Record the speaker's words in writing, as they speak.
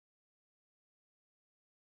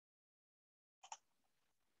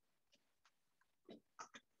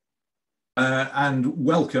And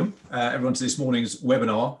welcome everyone to this morning's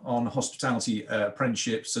webinar on hospitality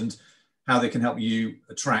apprenticeships and how they can help you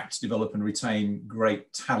attract, develop and retain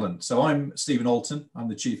great talent. So I'm Stephen Alton. I'm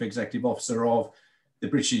the Chief Executive Officer of the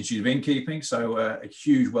British Institute of Innkeeping. So a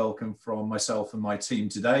huge welcome from myself and my team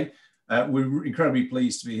today. We're incredibly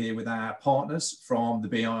pleased to be here with our partners from the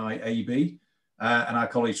BIIAB and our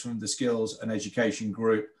colleagues from the Skills and Education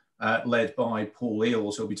Group led by Paul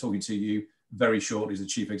Eales, who'll be talking to you very shortly as the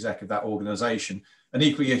Chief Exec of that organisation. And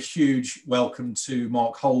equally a huge welcome to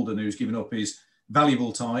Mark Holden, who's given up his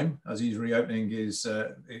valuable time as he's reopening his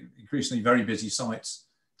increasingly very busy sites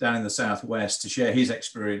down in the southwest to share his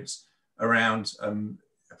experience around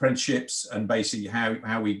apprenticeships and basically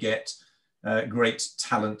how we get great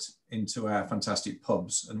talent into our fantastic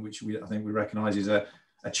pubs, and which I think we recognise is a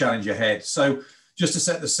challenge ahead. So just to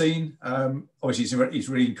set the scene, obviously it's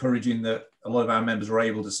really encouraging that a lot of our members are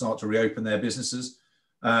able to start to reopen their businesses.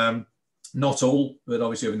 Not all, but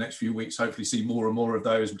obviously over the next few weeks, hopefully see more and more of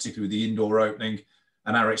those, particularly with the indoor opening,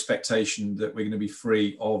 and our expectation that we're going to be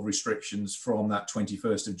free of restrictions from that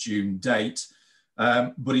 21st of June date.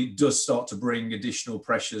 But it does start to bring additional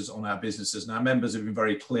pressures on our businesses. And our members have been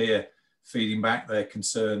very clear, feeding back their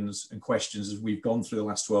concerns and questions as we've gone through the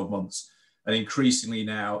last 12 months. And increasingly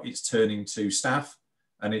now it's turning to staff,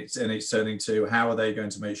 and it's turning to how are they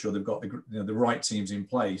going to make sure they've got the right teams in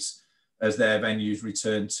place as their venues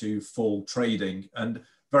return to full trading, and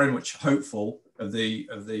very much hopeful of the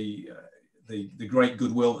great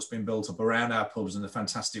goodwill that's been built up around our pubs and the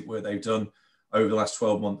fantastic work they've done over the last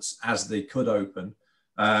 12 months as they could open.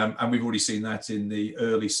 And we've already seen that in the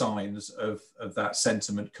early signs of that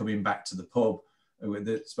sentiment coming back to the pub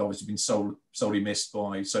that's obviously been solely missed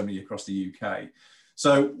by so many across the UK.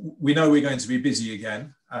 So we know we're going to be busy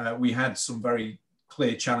again. We had some very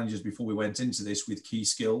clear challenges before we went into this with key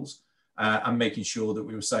skills and making sure that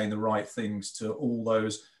we were saying the right things to all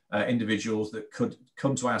those individuals that could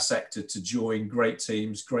come to our sector to join great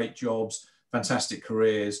teams, great jobs, fantastic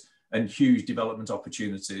careers and huge development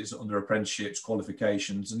opportunities under apprenticeships,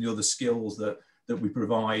 qualifications and the other skills that we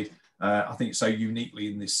provide, I think so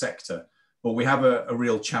uniquely in this sector. But we have a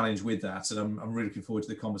real challenge with that, and I'm really looking forward to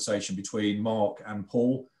the conversation between Mark and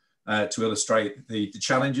Paul to illustrate the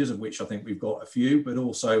challenges, of which I think we've got a few, but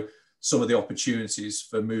also some of the opportunities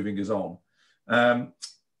for moving us on.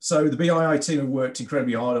 So the BII team have worked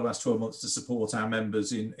incredibly hard over the last 12 months to support our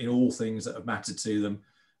members in all things that have mattered to them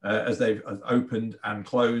as they've opened and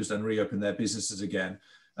closed and reopened their businesses again.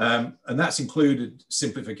 And that's included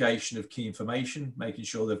simplification of key information, making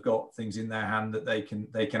sure they've got things in their hand that they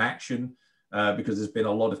can action, because there's been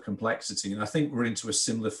a lot of complexity. And I think we're into a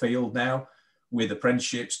similar field now with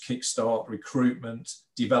apprenticeships, kickstart, recruitment,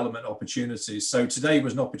 development opportunities. So today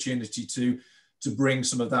was an opportunity to bring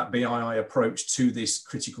some of that BII approach to this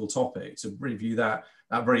critical topic, to review that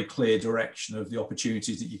very clear direction of the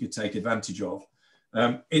opportunities that you could take advantage of.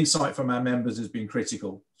 Insight from our members has been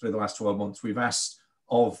critical through the last 12 months. We've asked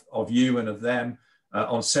of you and of them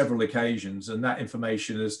on several occasions, and that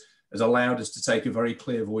information has allowed us to take a very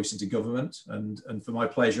clear voice into government. And for my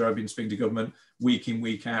pleasure, I've been speaking to government week in,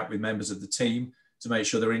 week out with members of the team to make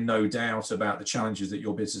sure they're in no doubt about the challenges that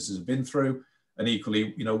your businesses have been through, and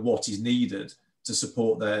equally, what is needed to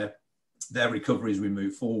support their recovery as we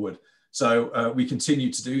move forward. So we continue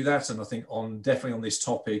to do that, and I think definitely on this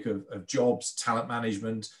topic of jobs, talent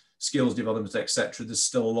management, skills development, etc., there's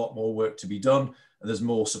still a lot more work to be done, and there's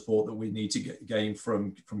more support that we need to gain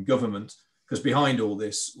from government. Because behind all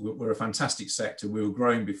this, we're a fantastic sector. We were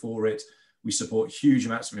growing before it. We support huge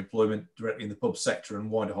amounts of employment directly in the pub sector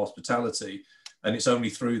and wider hospitality. And it's only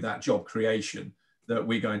through that job creation that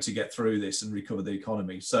we're going to get through this and recover the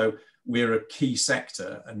economy. So we're a key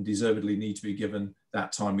sector and deservedly need to be given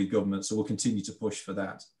that time with government. So we'll continue to push for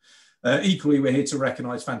that. Equally, we're here to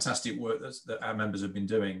recognise fantastic work that our members have been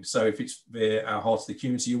doing. So if it's via our Heart of the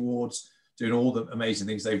Community Awards, doing all the amazing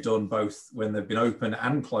things they've done, both when they've been open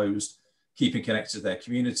and closed, keeping connected to their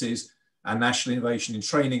communities, and National Innovation in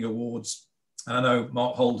Training Awards. And I know,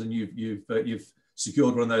 Mark Holden, you've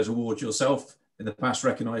secured one of those awards yourself in the past,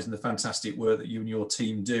 recognising the fantastic work that you and your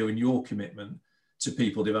team do and your commitment to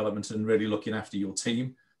people development and really looking after your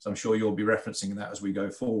team. So I'm sure you'll be referencing that as we go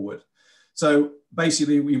forward. So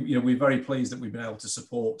basically, we're very pleased that we've been able to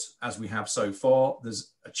support as we have so far.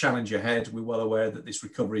 There's a challenge ahead. We're well aware that this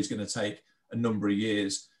recovery is going to take a number of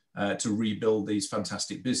years to rebuild these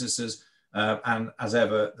fantastic businesses. And as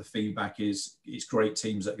ever, the feedback is it's great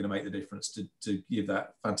teams that are going to make the difference to give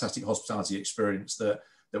that fantastic hospitality experience that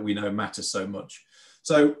we know matters so much.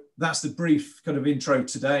 So that's the brief kind of intro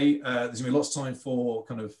today. There's going to be lots of time for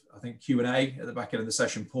kind of, I think, Q&A at the back end of the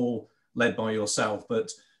session, Paul, led by yourself. But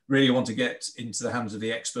really want to get into the hands of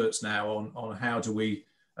the experts now on how do we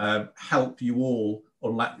help you all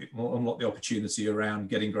unlock the opportunity around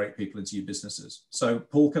getting great people into your businesses. So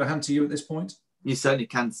Paul, can I hand to you at this point? You certainly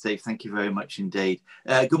can, Steve. Thank you very much indeed.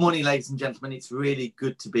 Good morning, ladies and gentlemen. It's really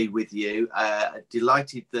good to be with you.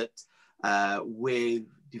 Delighted that we've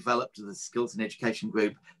developed the Skills and Education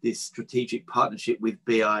Group this strategic partnership with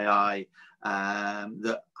BII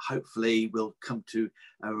that hopefully will come to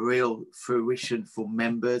a real fruition for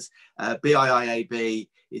members. BIIAB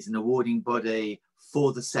is an awarding body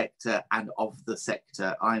for the sector and of the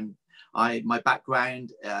sector. My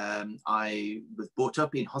background, I was brought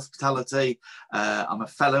up in hospitality. I'm a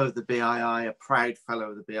fellow of the BII, a proud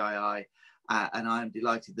fellow of the BII, and I'm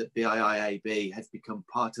delighted that BIIAB has become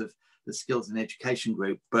part of the Skills and Education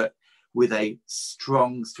Group, but with a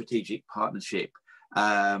strong strategic partnership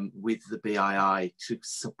with the BII to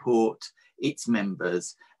support its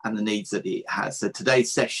members and the needs that it has. So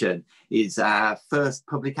today's session is our first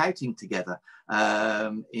public outing together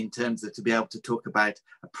in terms of to be able to talk about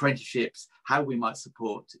apprenticeships, how we might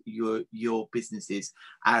support your businesses,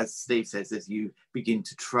 as Steve says, as you begin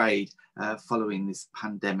to trade following this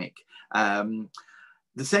pandemic.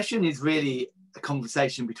 The session is really a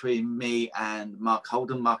conversation between me and Mark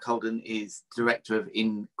Holden. Mark Holden is director of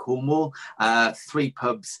In Cornwall, 3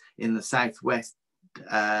 pubs in the southwest,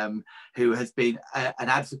 who has been an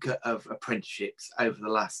advocate of apprenticeships over the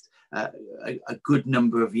last a good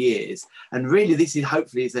number of years. And really this is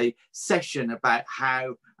hopefully is a session about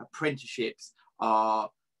how apprenticeships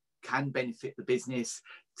can benefit the business,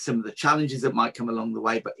 some of the challenges that might come along the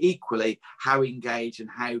way, but equally how engaged and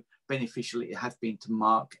how beneficial it has been to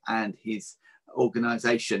Mark and his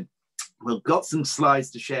organisation. We've got some slides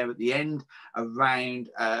to share at the end around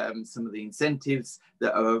some of the incentives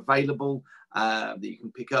that are available that you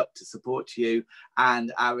can pick up to support you,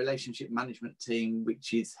 and our relationship management team,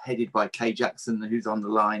 which is headed by Kay Jackson, who's on the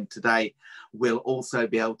line today, will also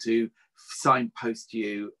be able to signpost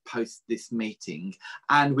you post this meeting.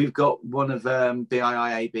 And we've got one of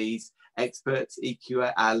BIIAB's experts,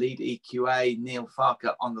 EQA, our lead EQA, Neil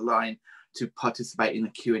Farker, on the line to participate in the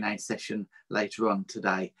Q&A session later on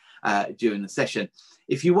today during the session.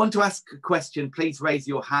 If you want to ask a question, please raise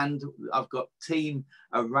your hand. I've got a team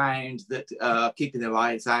around that are keeping their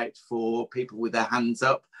eyes out for people with their hands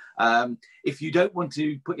up. If you don't want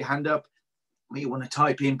to put your hand up, or you want to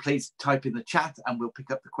type in, please type in the chat and we'll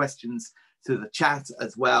pick up the questions through the chat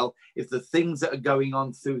as well. If the things that are going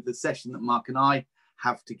on through the session that Mark and I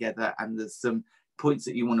have together and there's some points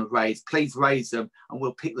that you want to raise, please raise them and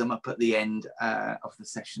we'll pick them up at the end of the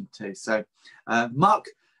session too. So Mark,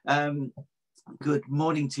 good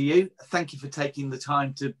morning to you. Thank you for taking the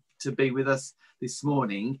time to be with us this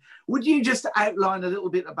morning. Would you just outline a little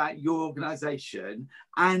bit about your organisation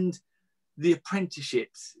and the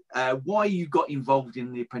apprenticeships, why you got involved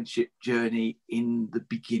in the apprenticeship journey in the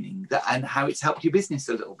beginning and how it's helped your business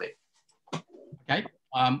a little bit? Okay.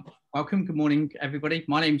 Welcome. Good morning, everybody.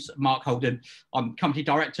 My name's Mark Holden. I'm company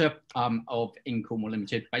director of In Cornwall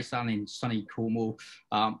Limited, based down in sunny Cornwall.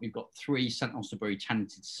 We've got 3 St Austbury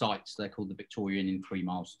tenanted sites. They're called the Victorian Inn 3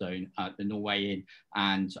 Milestone, the Norway Inn,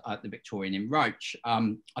 and the Victorian Inn Roach.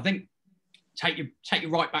 I think take you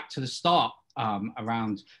right back to the start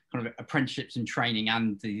around kind of apprenticeships and training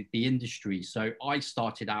and the industry. So I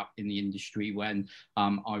started out in the industry when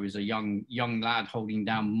I was a young lad holding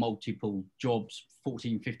down multiple jobs,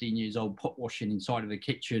 14, 15 years old, pot washing inside of the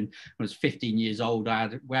kitchen. When I was 15 years old, I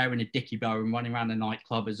had wearing a dicky bow and running around the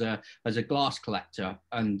nightclub as a glass collector.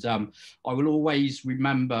 And I will always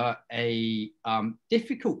remember a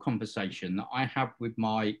difficult conversation that I had with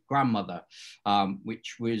my grandmother,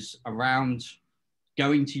 which was around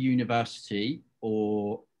going to university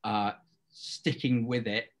or sticking with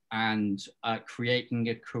it and creating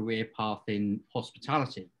a career path in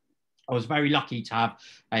hospitality. I was very lucky to have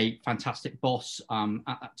a fantastic boss at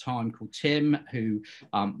that time called Tim, who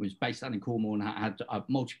was based out in Cornwall and had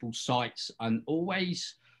multiple sites and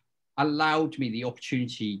always allowed me the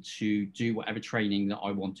opportunity to do whatever training that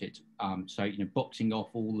I wanted. So, you know, boxing off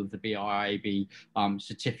all of the BIIAB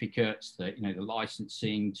certificates, the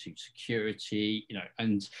licensing to security,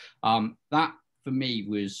 and that for me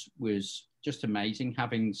was just amazing,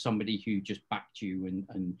 having somebody who just backed you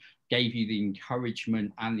and gave you the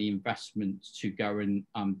encouragement and the investment to go and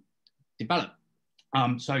develop.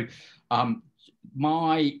 So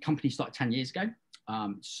my company started 10 years ago.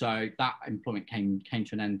 So that employment came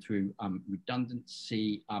to an end through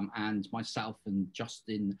redundancy, and myself and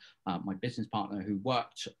Justin, my business partner, who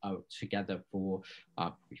worked together for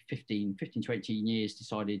 15 to 18 years,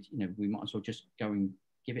 decided, we might as well just go and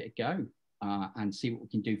give it a go. and see what we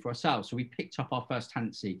can do for ourselves. So we picked up our first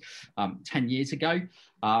tenancy 10 years ago,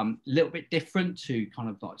 a little bit different to kind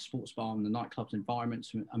of like sports bar and the nightclubs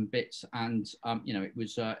environments and bits. And, you know, it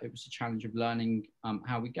was a challenge of learning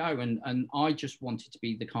how we go. And I just wanted to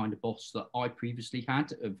be the kind of boss that I previously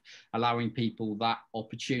had, of allowing people that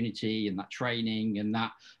opportunity and that training and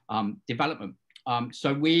that development.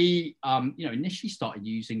 So we, you know, initially started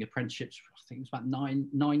using apprenticeships, I think it was about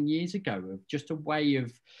nine years ago, of just a way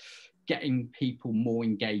of getting people more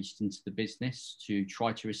engaged into the business to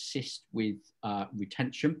try to assist with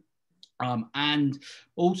retention, and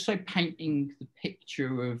also painting the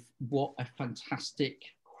picture of what a fantastic,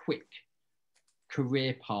 quick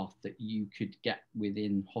career path that you could get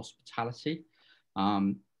within hospitality,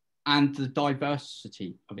 and the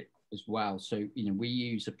diversity of it as well. So, you know, we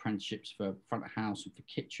use apprenticeships for front of house and for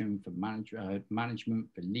kitchen, for management,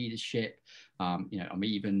 for leadership. You know, I'm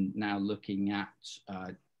even now looking at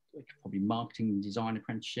probably marketing and design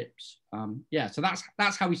apprenticeships. Yeah, so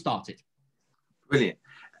that's how we started. Brilliant.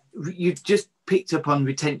 You've just picked up on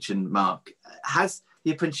retention, Mark. Has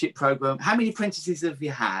the apprenticeship program, how many apprentices have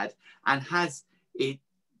you had, and has it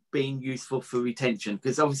been useful for retention?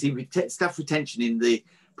 Because obviously staff retention in the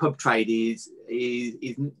pub trade is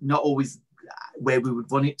not always where we would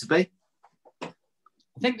want it to be.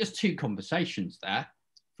 I think there's two conversations there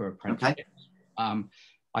for apprenticeships. Okay.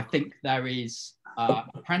 I think there is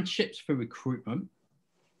apprenticeships for recruitment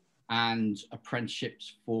and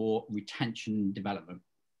apprenticeships for retention and development.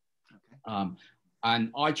 Okay.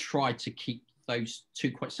 And I try to keep those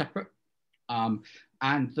two quite separate. And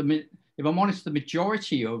if I'm honest, the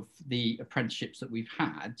majority of the apprenticeships that we've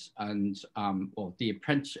had, and or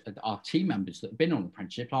our team members that have been on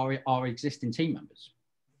apprenticeship are existing team members.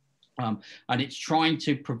 And it's trying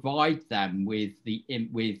to provide them with the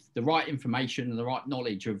right information and the right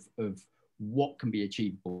knowledge of what can be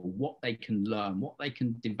achievable, what they can learn, what they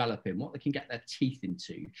can develop in, what they can get their teeth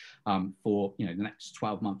into for, you know, the next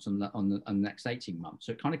 12 months and the next 18 months.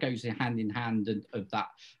 So it kind of goes hand in hand of that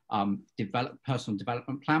personal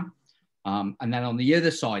development plan. And then on the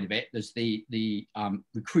other side of it, there's the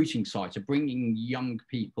recruiting side, so bringing young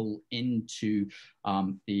people into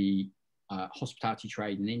the hospitality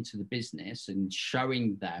trade and into the business, and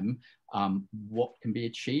showing them what can be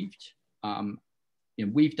achieved. You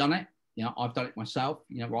know, we've done it. You know, I've done it myself.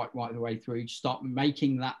 You know, right the way through. Start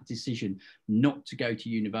making that decision not to go to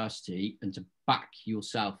university, and to back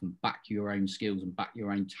yourself and back your own skills and back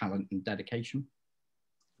your own talent and dedication.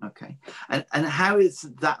 Okay, and how has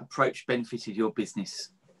that approach benefited your business?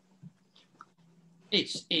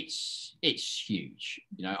 It's huge.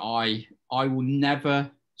 You know, I will never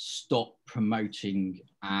stop promoting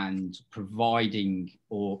and providing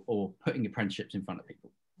or putting apprenticeships in front of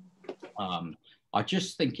people. I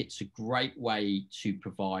just think it's a great way to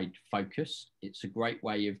provide focus. It's a great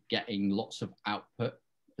way of getting lots of output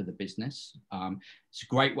for the business. It's a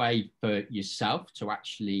great way for yourself to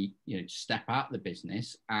actually, you know, step out of the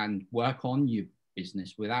business and work on your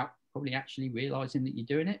business without probably actually realizing that you're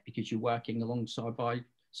doing it, because you're working alongside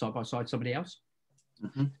side by side somebody else.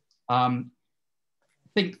 Mm-hmm. I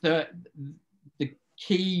think that the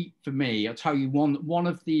key for me, I'll tell you one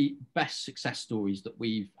of the best success stories that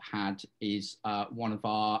we've had is one of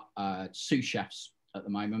our sous chefs at the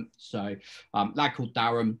moment. So a lad called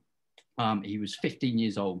Darren. He was 15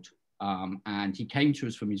 years old, and he came to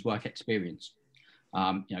us from his work experience.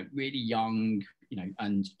 You know, really young, you know,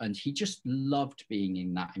 and he just loved being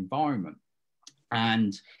in that environment.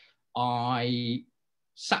 And I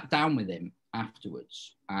sat down with him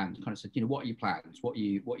afterwards and kind of said, you know, what are your plans? What are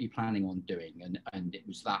you planning on doing? And it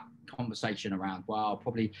was that conversation around, well, I'll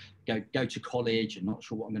probably go to college and not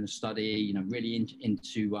sure what I'm going to study, you know, really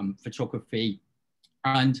into photography.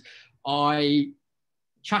 And I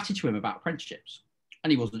chatted to him about apprenticeships,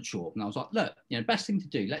 and he wasn't sure. And I was like, look, you know, best thing to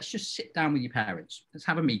do, let's just sit down with your parents. Let's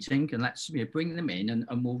have a meeting, and let's, you know, bring them in,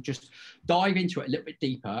 and we'll just dive into it a little bit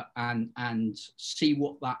deeper and see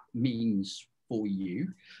what that means for you.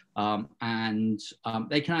 And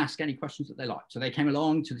they can ask any questions that they like. So they came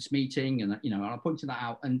along to this meeting, and, you know, I pointed that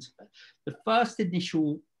out. And the first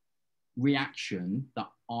initial reaction that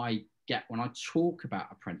I get when I talk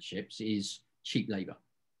about apprenticeships is cheap labour.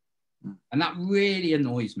 And that really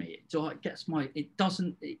annoys me. It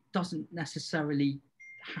doesn't necessarily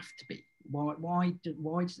have to be. Why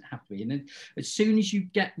does it have to be? And then as soon as you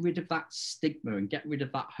get rid of that stigma and get rid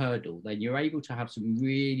of that hurdle, then you're able to have some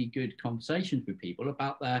really good conversations with people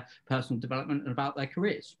about their personal development and about their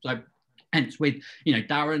careers. So Hence, with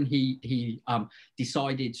Darren, he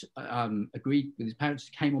decided, agreed with his parents,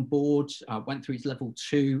 came on board, went through his level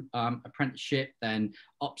 2 apprenticeship, then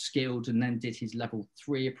upskilled, and then did his level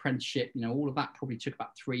 3 apprenticeship. All of that probably took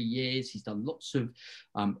about 3 years. He's done lots of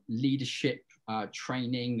leadership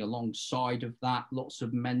training alongside of that, lots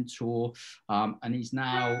of mentor, and he's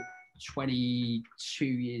now 22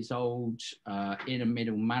 years old, in a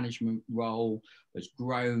middle management role, has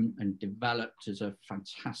grown and developed as a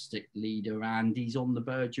fantastic leader, and he's on the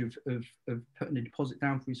verge of putting a deposit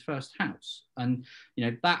down for his first house. And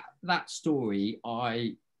that story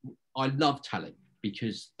I love telling,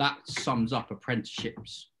 because that sums up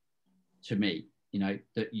apprenticeships to me.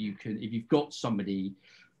 That you can, if you've got somebody,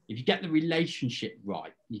 if you get the relationship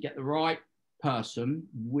right, you get the right person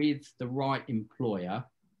with the right employer,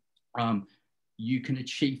 you can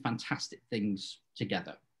achieve fantastic things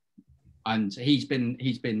together. And he's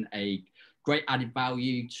been a great added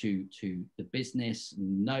value to the business,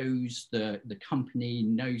 knows the company,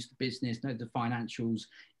 knows the business, knows the financials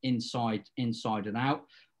inside and out.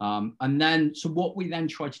 And then, so what we then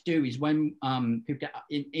try to do is when people get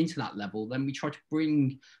into that level, then we try to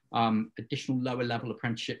bring additional lower level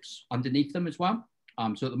apprenticeships underneath them as well.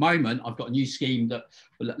 So at the moment, I've got a new scheme that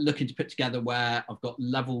we're looking to put together where I've got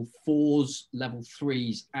level 4s, level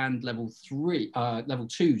 3s, and level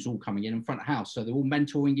 2s all coming in front of house. So they're all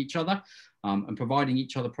mentoring each other and providing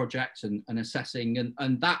each other projects and assessing.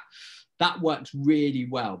 And that works really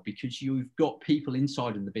well, because you've got people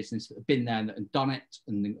inside of the business that have been there and that have done it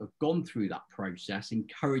and have gone through that process,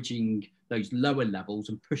 encouraging those lower levels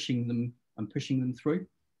and pushing them through.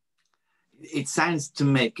 It sounds to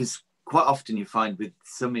me, because quite often you find with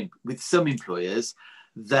some employers,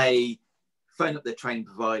 they phone up their training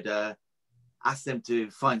provider, ask them to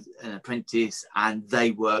find an apprentice, and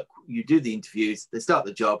they work. You do the interviews, they start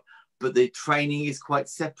the job, but the training is quite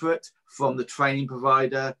separate from the training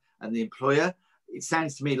provider and the employer. It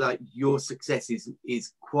sounds to me like your success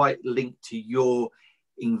is quite linked to your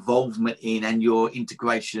involvement in and your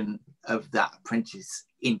integration of that apprentice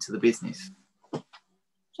into the business.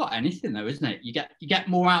 It's like anything though, isn't it? You get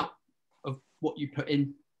more out of what you put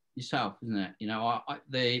in yourself, isn't it?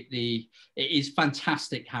 It is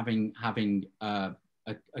fantastic having a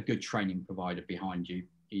good training provider behind you.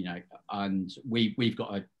 And we've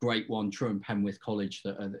got a great one, True and Penwith College,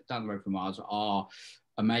 that down the road from ours, are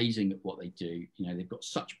amazing at what they do. They've got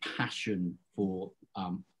such passion for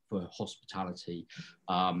hospitality,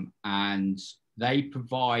 and they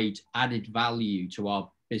provide added value to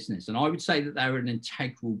our business. And I would say that they're an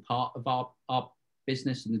integral part of our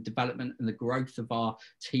business and the development and the growth of our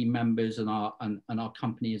team members and our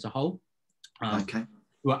company as a whole. Okay.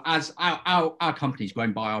 Well, as our company is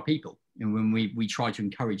grown by our people, and when we try to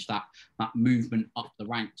encourage that movement up the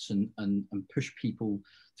ranks and push people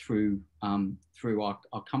through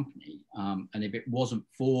our company, and if it wasn't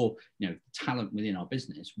for talent within our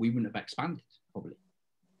business, we wouldn't have expanded probably.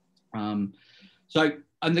 So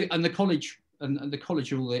the college and the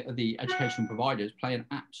college, all the education providers play an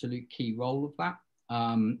absolute key role of that.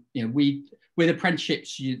 With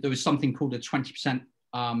apprenticeships, there was something called a 20%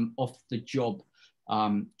 off the job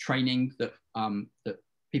training that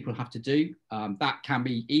people have to do. That can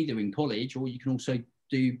be either in college, or you can also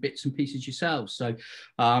do bits and pieces yourselves. So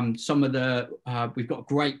we've got a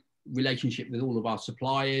great relationship with all of our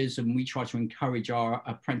suppliers, and we try to encourage our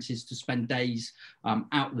apprentices to spend days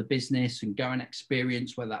out of the business and go and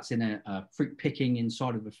experience, whether that's in a fruit picking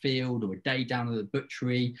inside of a field or a day down at the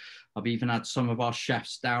butchery. I've even had some of our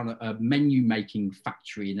chefs down at a menu making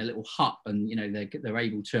factory in a little hut, and they're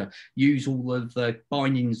able to use all of the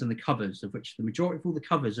bindings and the covers, of which the majority of all the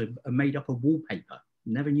covers are made up of wallpaper.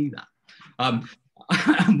 Never knew that. I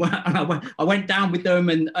went down with them,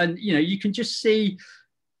 and you can just see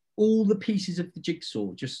all the pieces of the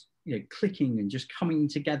jigsaw just clicking and just coming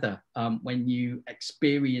together when you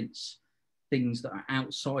experience things that are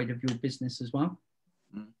outside of your business as well.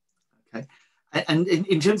 Okay. And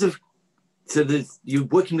in terms of, so you're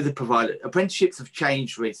working with a provider, apprenticeships have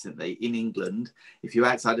changed recently in England. If you're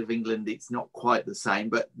outside of England, it's not quite the same,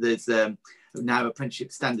 but there's now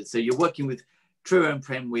apprenticeship standards. So you're working with True and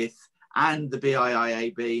Penwith and the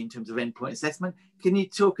BIIAB in terms of endpoint assessment. Can you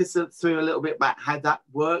talk us through a little bit about how that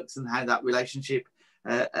works and how that relationship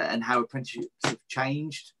and how apprenticeships have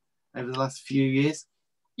changed over the last few years?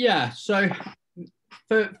 Yeah, so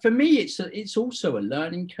for me, it's also a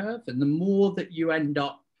learning curve, and the more that you end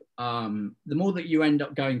up going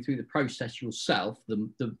through the process yourself,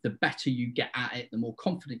 the better you get at it, the more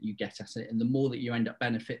confident you get at it, and the more that you end up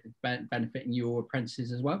benefiting your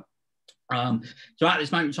apprentices as well. So at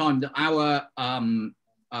this moment in time, our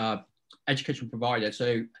education provider,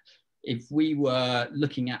 so if we were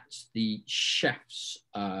looking at the chef's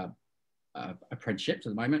apprenticeships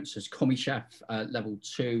at the moment, so it's Commis Chef level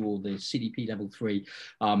 2 or the CDP level 3,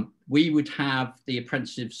 we would have the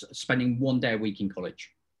apprentices spending 1 day a week in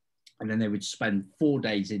college, and then they would spend 4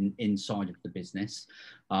 days inside of the business.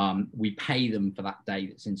 We pay them for that day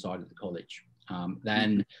that's inside of the college.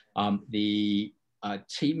 Then the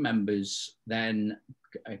team members then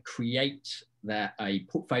create a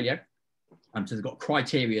portfolio. So they've got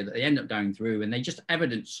criteria that they end up going through, and they just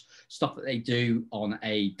evidence stuff that they do on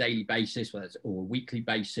a daily basis, whether it's or a weekly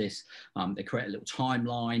basis. They create a little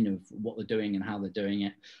timeline of what they're doing and how they're doing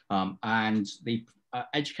it. And the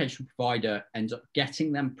education provider ends up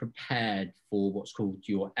getting them prepared for what's called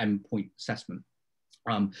your endpoint assessment,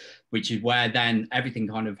 which is where then everything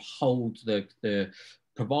kind of holds the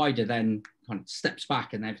provider then kind of steps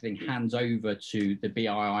back and everything hands over to the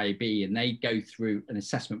BIIAB, and they go through an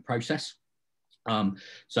assessment process.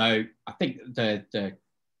 So I think the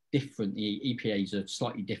EPAs are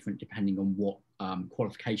slightly different depending on what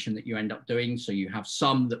qualification that you end up doing. So you have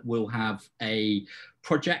some that will have a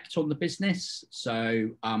project on the business. So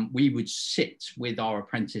we would sit with our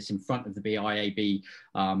apprentice in front of the BIIAB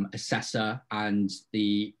assessor, and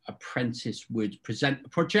the apprentice would present a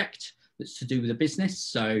project that's to do with the business.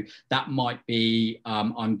 So that might be,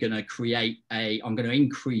 I'm going to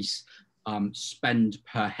increase spend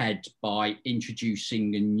per head by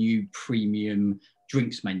introducing a new premium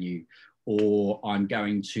drinks menu, or I'm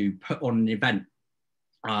going to put on an event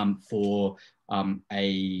for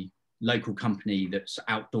a local company that's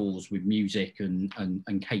outdoors with music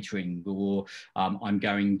and catering, or I'm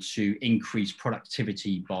going to increase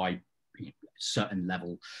productivity by a certain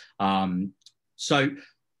level. So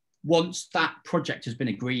once that project has been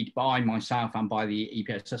agreed by myself and by the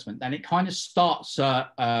EPA assessment, then it kind of starts,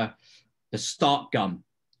 the start gun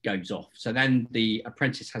goes off. So then the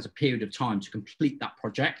apprentice has a period of time to complete that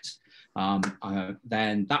project.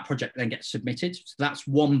 Then that project then gets submitted. So that's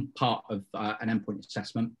one part of an endpoint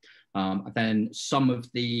assessment. Then some of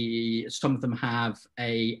them have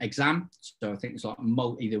a exam. So I think it's like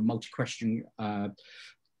either multi-question, a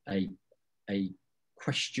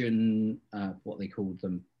question, what they call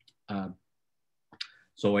them.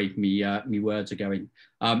 Sorry, me words are going.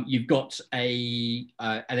 You've got an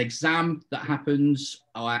exam that happens,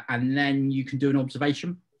 and then you can do an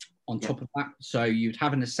observation on top of that. So you'd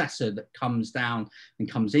have an assessor that comes down and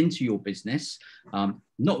comes into your business.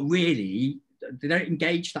 Not really, they don't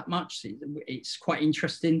engage that much. It's quite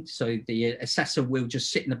interesting. So the assessor will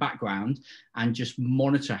just sit in the background and just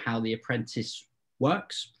monitor how the apprentice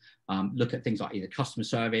works. Look at things like either customer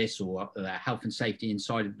service or health and safety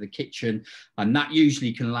inside of the kitchen. And that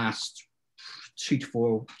usually can last 2 to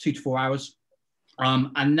 4 hours.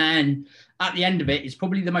 And then at the end of it is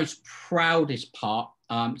probably the most proudest part,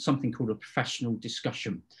 something called a professional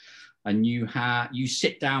discussion. And you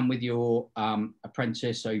sit down with your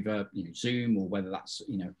apprentice over Zoom, or whether that's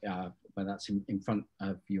whether that's in front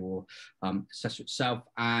of your assessor itself,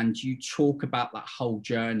 and you talk about that whole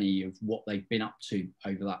journey of what they've been up to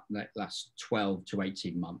over that last 12 to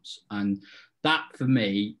 18 months. And that for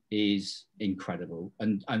me is incredible,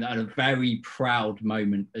 and a very proud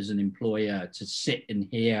moment as an employer to sit and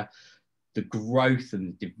hear the growth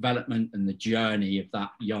and the development and the journey of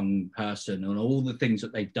that young person, and all the things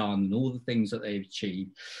that they've done and all the things that they've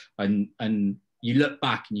achieved. And you look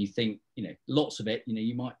back and you think, lots of it,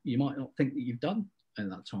 you might not think that you've done at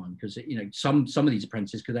that time, because some of these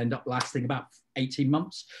apprentices could end up lasting about 18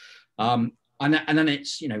 months. And then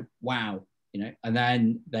it's, wow, and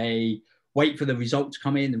then they wait for the result to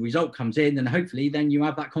come in, the result comes in, and hopefully then you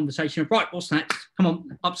have that conversation of, right, what's next? Come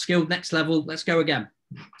on, upskilled, next level, let's go again.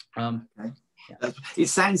 Okay. Yeah. It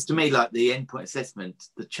sounds to me like the endpoint assessment,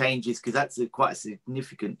 the changes, because that's quite a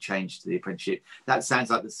significant change to the apprenticeship. That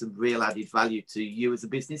sounds like there's some real added value to you as a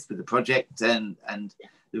business with the project and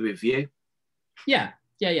the review. Yeah,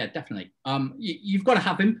 definitely. You've got to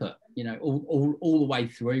have input, all the way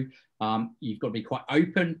through. You've got to be quite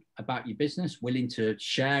open about your business, willing to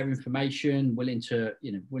share information, willing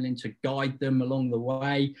to guide them along the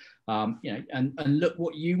way, and look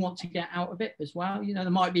what you want to get out of it as well. There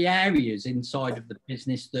might be areas inside of the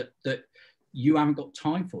business that you haven't got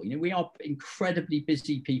time for. We are incredibly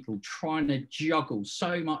busy people trying to juggle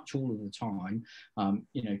so much all of the time.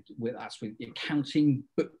 That's with accounting,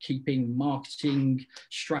 bookkeeping, marketing,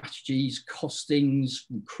 strategies, costings,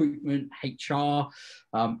 recruitment, HR.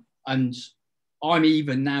 And I'm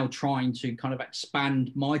even now trying to kind of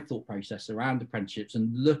expand my thought process around apprenticeships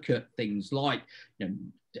and look at things like,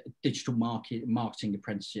 digital marketing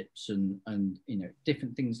apprenticeships and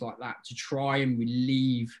different things like that, to try and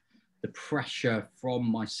relieve the pressure from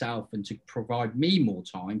myself and to provide me more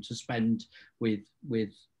time to spend with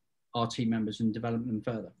our team members and develop them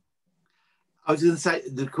further. I was going to say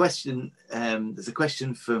the question. There's a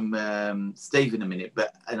question from Steve in a minute,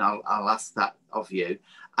 and I'll ask that of you.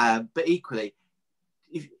 But equally,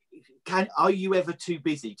 are you ever too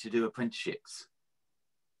busy to do apprenticeships?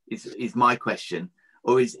 Is my question,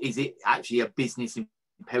 or is it actually a business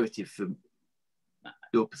imperative from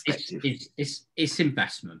your perspective? It's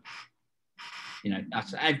investment. You know,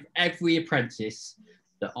 that's every apprentice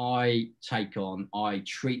that I take on. I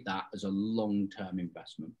treat that as a long-term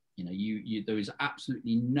investment. You know, there is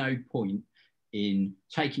absolutely no point in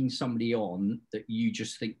taking somebody on that you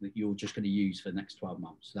just think that you're just going to use for the next 12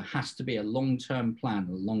 months. There has to be a long-term plan,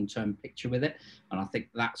 a long-term picture with it. And I think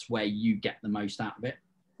that's where you get the most out of it.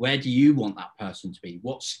 Where do you want that person to be?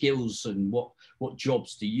 What skills and what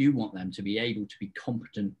jobs do you want them to be able to be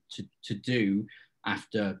competent to do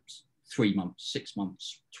after 3 months, 6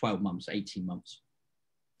 months, 12 months, 18 months?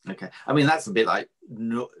 Okay. I mean, that's a bit like,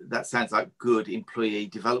 that sounds like good employee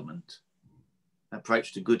development,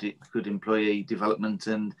 approach to good employee development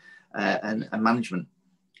and management.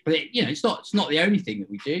 But you know, it's not the only thing that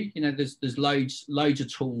we do. You know, there's loads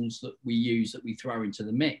of tools that we use that we throw into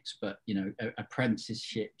the mix. But you know,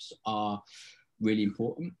 apprenticeships are really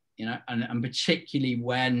important. You know, and particularly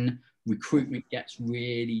when recruitment gets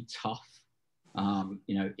really tough.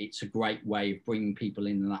 You know, it's a great way of bringing people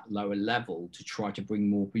in at that lower level to try to bring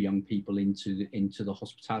more young people into the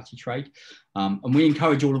hospitality trade. And we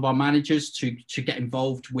encourage all of our managers to get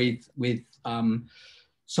involved with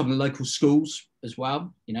some of the local schools as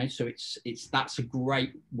well. You know, so that's a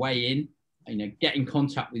great way in. You know, get in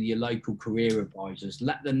contact with your local career advisors,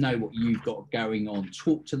 let them know what you've got going on,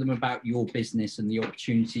 talk to them about your business and the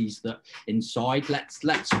opportunities that inside. Let's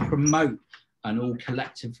promote and all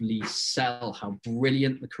collectively sell how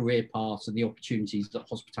brilliant the career paths and the opportunities that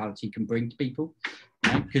hospitality can bring to people.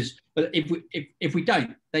 Because if we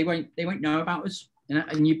don't, they won't know about us. You know,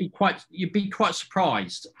 and you'd be quite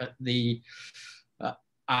surprised at the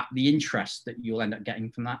interest that you'll end up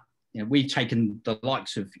getting from that. You know, we've taken the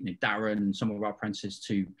likes of Darren and some of our apprentices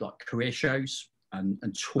to like career shows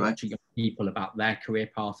and talk to young people about their career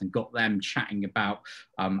path and got them chatting about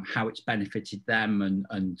how it's benefited them and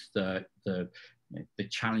the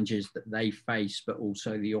challenges that they face, but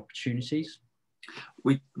also the opportunities.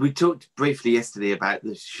 We talked briefly yesterday about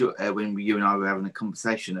when you and I were having a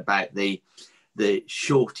conversation about the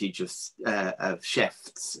shortage of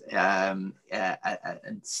chefs and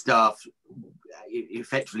staff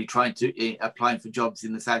effectively applying for jobs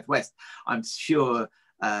in the southwest. I'm sure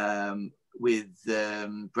with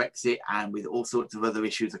Brexit and with all sorts of other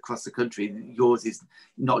issues across the country, yours is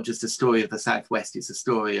not just a story of the southwest, it's a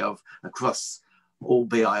story of across all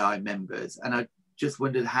BII members. And I just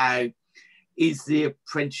wondered, how is the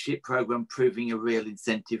apprenticeship program proving a real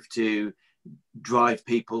incentive to drive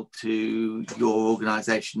people to your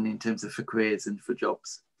organisation in terms of for careers and for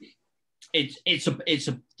jobs? It's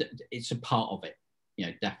a part of it, you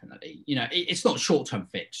know, definitely. You know, it's not a short-term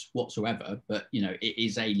fix whatsoever, but you know, it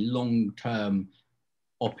is a long-term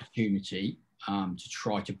opportunity to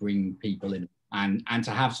try to bring people in and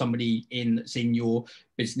to have somebody in that's in your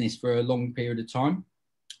business for a long period of time.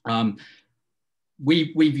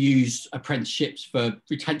 We've used apprenticeships for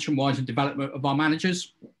retention-wise and development of our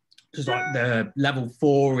managers. Because like the level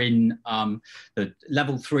 4 in the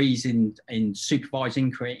level 3s in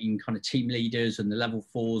supervising, creating kind of team leaders, and the level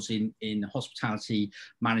 4s in hospitality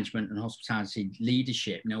management and hospitality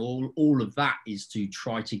leadership. You know, all of that is to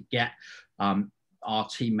try to get our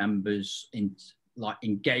team members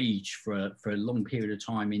engaged for a long period of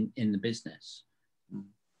time in the business.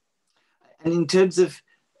 And in terms of,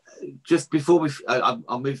 just before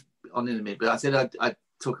I'll move on in a minute, but I said I'd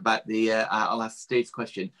talk about I'll ask Steve's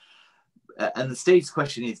question. And the Steve's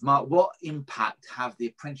question is, Mark, what impact have the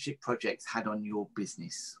apprenticeship projects had on your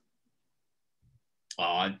business?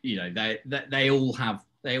 You know, they all have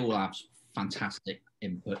fantastic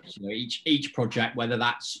inputs. You know, each project, whether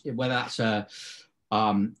that's an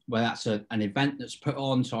event that's put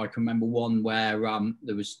on. So I can remember one where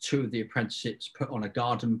there was 2 of the apprenticeships put on a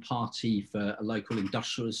garden party for a local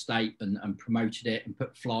industrial estate and promoted it and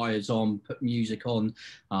put flyers on, put music on,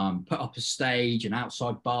 put up a stage, an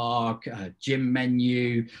outside bar, a gym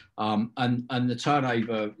menu, and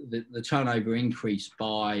the turnover increased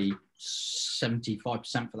by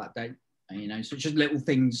 75% for that day. You know, so it's just little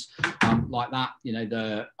things like that. You know,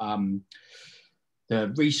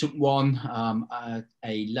 the recent one, a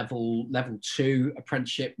level 2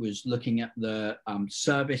 apprenticeship, was looking at the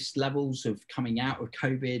service levels of coming out of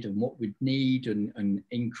COVID and what we'd need and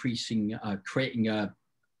increasing, creating a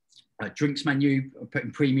drinks menu,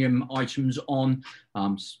 putting premium items on,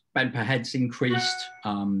 spend per head's increased,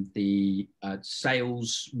 the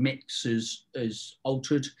sales mix is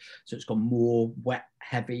altered, so it's gone more wet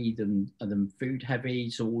heavy than food heavy,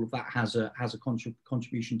 so all of that has a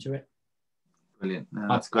contribution to it. Brilliant. No,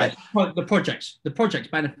 that's great. The projects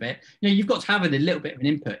benefit. You know, you've got to have a little bit of an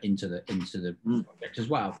input into the project as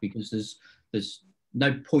well, because there's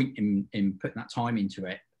no point in putting that time into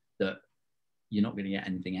it that you're not going to get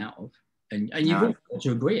anything out of, and you've all got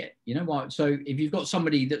to agree it. You know what? So if you've got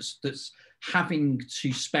somebody that's having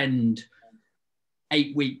to spend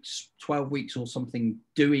 8 weeks, 12 weeks, or something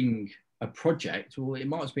doing a project, well, it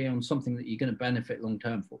might be on something that you're going to benefit long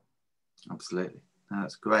term for. Absolutely.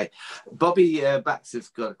 That's great. Bobby Baxter's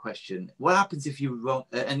got a question. What happens if you're wrong?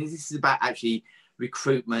 And this is about actually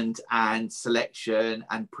recruitment and selection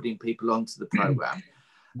and putting people onto the program.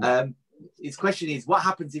 His question is, what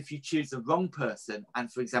happens if you choose the wrong person and,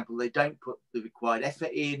 for example, they don't put the required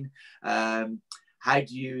effort in? How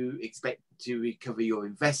do you expect to recover your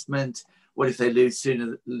investment? What if they leave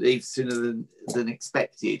sooner than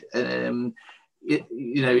expected?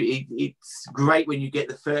 It's great when you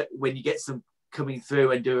get some coming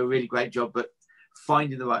through and do a really great job, but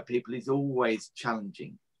finding the right people is always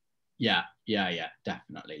challenging. Yeah,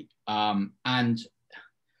 definitely. And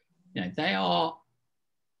you know, they are.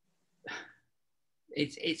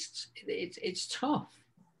 It's tough.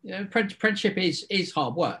 You know, apprenticeship is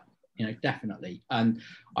hard work. You know, definitely. And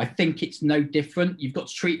I think it's no different. You've got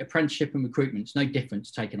to treat apprenticeship and recruitment. It's no different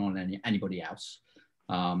to taking on anybody else.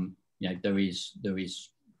 You know, there is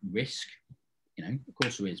risk. You know, of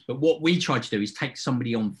course there is. But what we try to do is take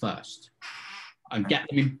somebody on first and get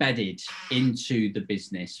them embedded into the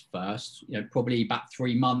business first. You know, probably about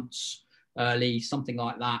 3 months early, something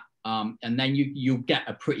like that. And then you'll get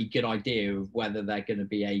a pretty good idea of whether they're going to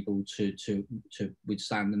be able to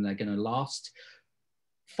withstand and they're going to last.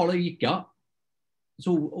 Follow your gut. It's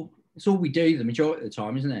all we do the majority of the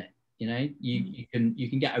time, isn't it? You know, you can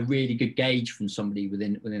get a really good gauge from somebody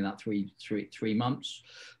within that three months.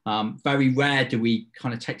 Very rare do we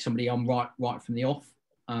kind of take somebody on right from the off.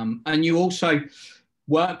 And you also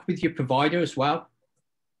work with your provider as well.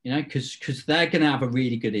 You know, because they're going to have a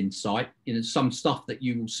really good insight. You know, some stuff that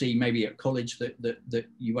you will see maybe at college that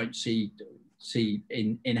you won't see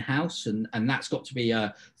in-house, and that's got to be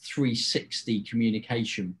a 360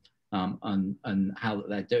 communication and how that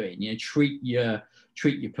they're doing. You know, treat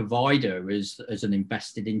your provider as an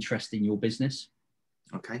invested interest in your business.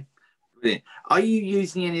 Okay, brilliant. Are you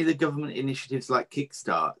using any of the government initiatives like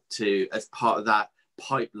Kickstart as part of that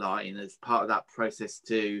pipeline, as part of that process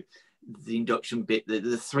to the induction bit,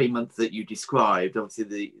 the 3 months that you described?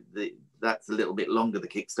 Obviously that's a little bit longer, the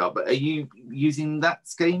Kickstart, but are you using that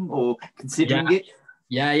scheme or considering it?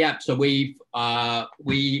 Yeah. So we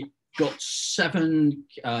got 7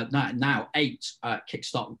 now 8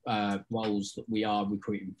 Kickstart roles that we are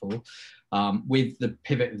recruiting for. With the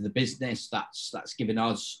pivot of the business, that's given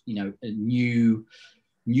us, you know, new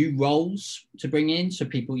roles to bring in. So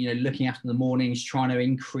people, you know, looking after the mornings, trying to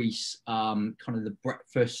increase kind of the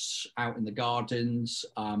breakfasts out in the gardens,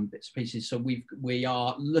 bits and pieces. So we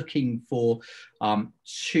are looking for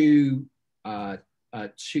 2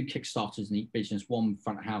 Kickstarters in each business, one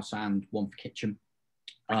front of house and one for kitchen.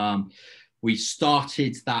 We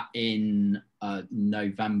started that in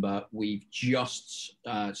November. We've just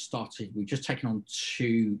taken on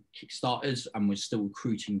 2 Kickstarters and we're still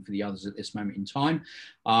recruiting for the others at this moment in time.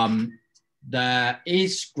 There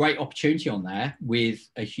is great opportunity on there with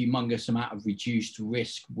a humongous amount of reduced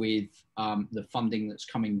risk with the funding that's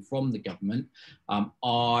coming from the government.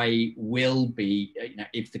 I will be, you know,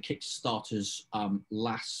 if the Kickstarters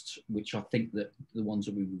last, which I think that the ones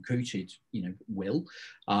that we recruited, you know, will,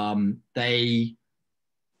 I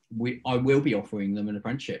will be offering them an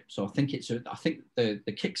apprenticeship. So I think the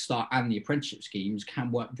Kickstart and the apprenticeship schemes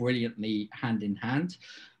can work brilliantly hand in hand.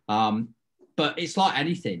 But it's like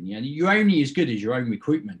anything, you know, you're only as good as your own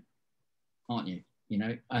recruitment, aren't you? You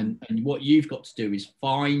know, and what you've got to do is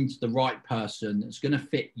find the right person that's going to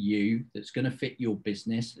fit you, that's going to fit your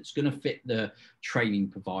business, that's going to fit the training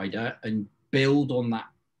provider, and build on that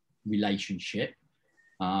relationship.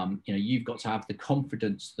 You know, you've got to have the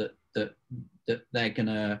confidence that they're going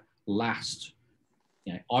to last.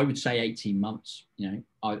 You know, I would say 18 months. You know,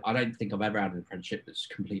 I don't think I've ever had an apprenticeship that's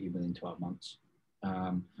completely within 12 months.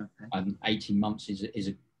 And 18 months is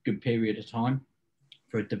a good period of time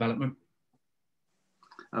for development.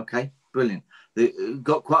 Okay, brilliant. We've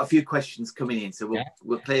got quite a few questions coming in, so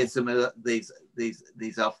we'll clear some of these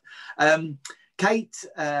off. Kate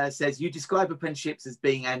says, you describe apprenticeships as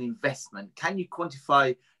being an investment. Can you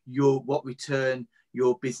quantify what return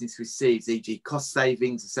your business receives, e.g. cost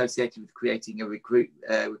savings associated with creating a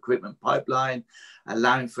recruitment pipeline,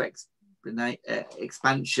 allowing for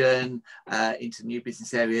expansion into new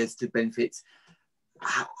business areas to benefit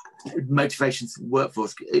motivations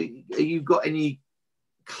workforce. Have you got any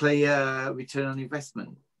clear return on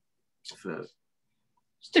investment for?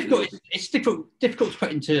 It's difficult. It's difficult to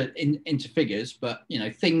put into figures, but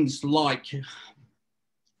things like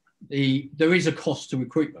there is a cost to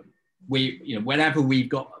recruitment. Whenever we've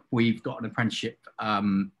got an apprenticeship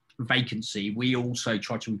vacancy, we also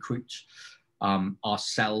try to recruit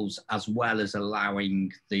ourselves, as well as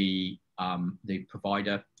allowing the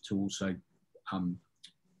provider to also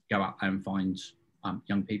go out and find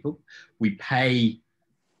young people. We pay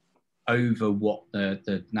over what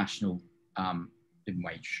the national living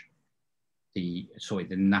wage, the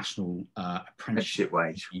national apprenticeship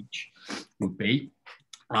wage would be.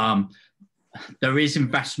 There is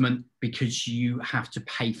investment because you have to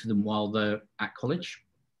pay for them while they're at college.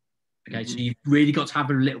 Okay, so you've really got to have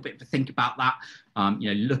a little bit of a think about that.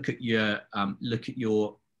 Look at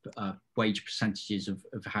your wage percentages of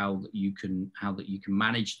how that you can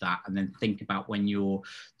manage that, and then think about when you're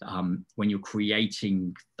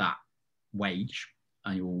creating that wage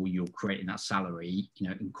or you're creating that salary.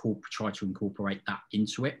 Try to incorporate that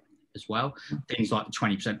into it as well. Things like the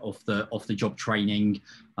 20% off the job training.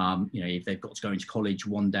 If they've got to go into college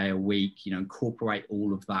 1 day a week, incorporate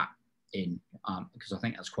all of that in, because I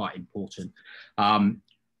think that's quite important.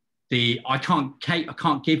 I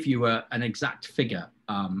can't give you an exact figure,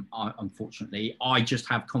 unfortunately. I just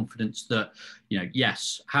have confidence that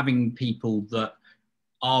yes, having people that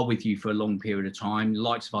are with you for a long period of time,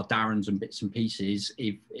 likes of our Darrens and bits and pieces,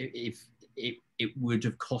 if it would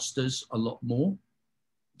have cost us a lot more.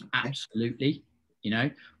 Absolutely.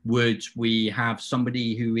 Would we have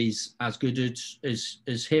somebody who is as good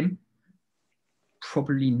as him?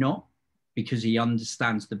 Probably not, because he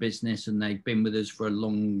understands the business and they've been with us for a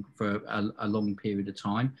long period of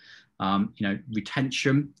time.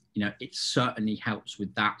 Retention, it certainly helps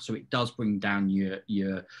with that. So it does bring down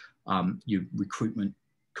your recruitment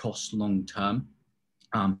costs long term.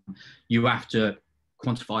 You have to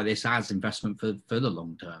quantify this as investment for the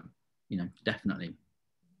long term. Definitely.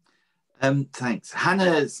 Thanks.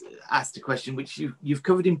 Hannah's asked a question which you've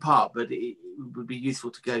covered in part, but it would be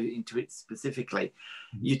useful to go into it specifically.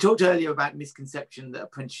 You talked earlier about misconception that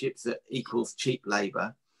apprenticeships equals cheap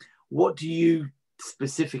labour. What do you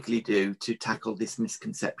specifically do to tackle this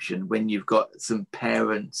misconception when you've got some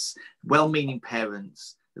parents, well-meaning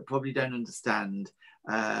parents, that probably don't understand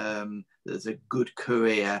there's a good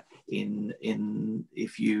career in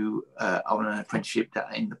if you are on an apprenticeship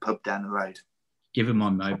in the pub down the road? Give him my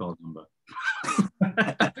mobile number.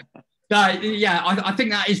 I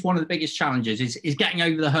think that is one of the biggest challenges is getting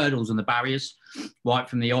over the hurdles and the barriers right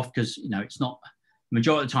from the off, because it's not,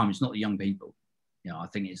 majority of the time it's not the young people. I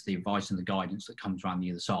think it's the advice and the guidance that comes around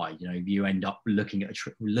the other side. If you end up looking at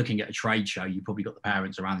a trade show, you've probably got the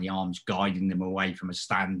parents around the arms guiding them away from a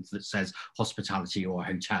stand that says hospitality or a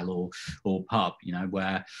hotel or pub.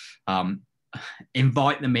 Where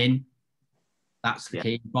invite them in. That's the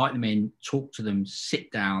key. Invite them in, talk to them,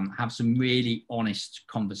 sit down, have some really honest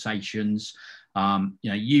conversations.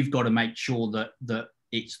 You've got to make sure that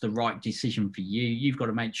it's the right decision for you. You've got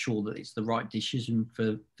to make sure that it's the right decision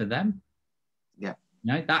for them. Yeah.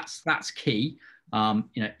 That's key.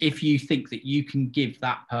 If you think that you can give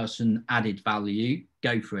that person added value,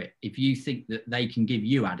 go for it. If you think that they can give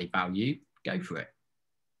you added value, go for it.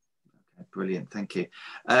 Okay, brilliant. Thank you.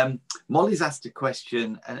 Molly's asked a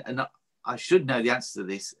question, and I should know the answer to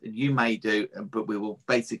this. You may do, but we will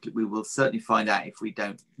certainly find out if we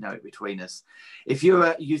don't know it between us. If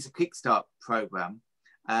you use a Kickstart program,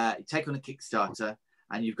 you take on a Kickstarter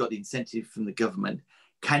and you've got the incentive from the government,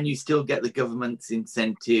 can you still get the government's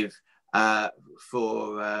incentive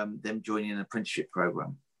for them joining an apprenticeship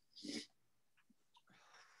program?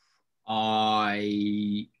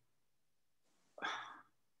 I'm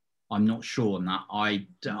not sure on that. I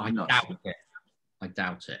doubt it. I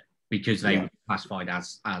doubt it, because they were classified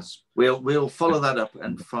as. We'll follow that up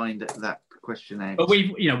and find that question out. But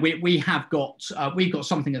we've got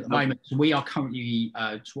something at the moment. So we are currently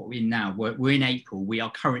to what we're in now. We're in April. We are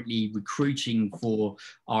currently recruiting for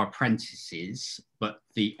our apprentices, but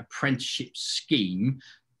the apprenticeship scheme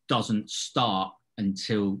doesn't start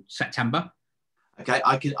until September. Okay,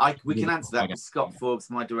 we can answer that. Scott Forbes,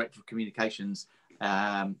 my Director of Communications,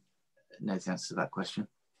 knows the answer to that question.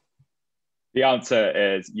 The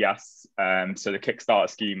answer is yes. So the Kickstarter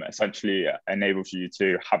scheme essentially enables you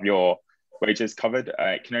to have your wages covered.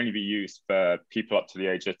 It can only be used for people up to the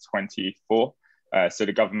age of 24. So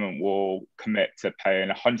the government will commit to paying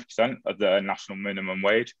 100% of the national minimum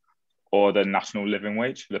wage or the national living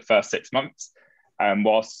wage for the first 6 months. And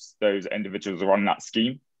whilst those individuals are on that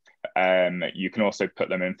scheme, you can also put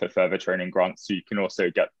them in for further training grants. So you can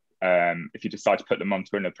also get, if you decide to put them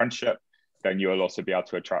onto an apprenticeship, then you'll also be able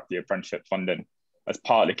to attract the apprenticeship funding. As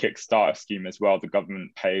part of the Kickstarter scheme as well, the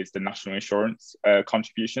government pays the national insurance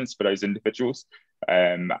contributions for those individuals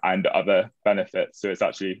and other benefits. So it's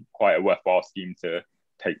actually quite a worthwhile scheme to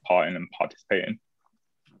take part in and participate in.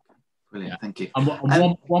 Brilliant, thank you.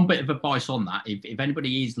 And one bit of advice on that, if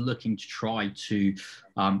anybody is looking to try to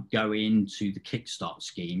go into the Kickstart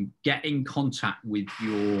scheme, get in contact with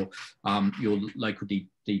your local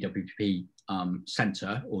DWP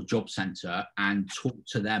centre or job centre and talk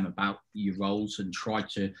to them about your roles, and try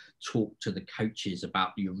to talk to the coaches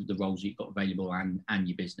about the roles you've got available and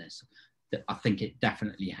your business. I think it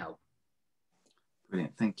definitely helps.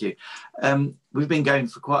 Brilliant, thank you. We've been going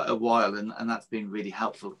for quite a while, and that's been really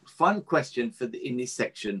helpful. Final question in this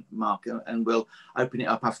section, Mark, and we'll open it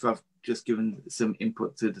up after I've just given some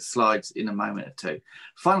input to the slides in a moment or two.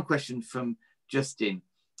 Final question from Justin.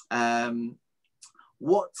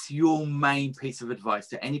 What's your main piece of advice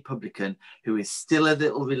to any publican who is still a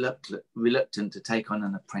little reluctant to take on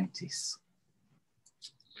an apprentice?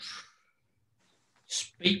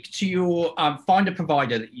 Speak to your, find a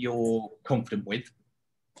provider that you're confident with,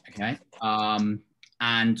 okay,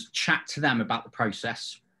 and chat to them about the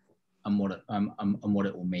process and what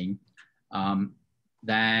it will mean.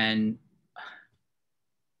 Then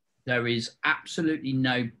there is absolutely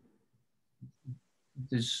no.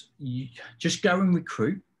 Just go and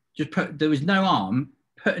recruit. There is no harm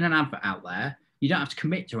putting an advert out there. You don't have to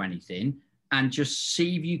commit to anything, and just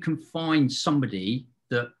see if you can find somebody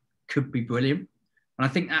that could be brilliant. And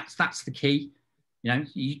I think that's the key. You know,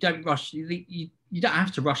 you don't rush. You don't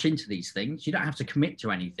have to rush into these things. You don't have to commit to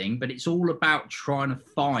anything. But it's all about trying to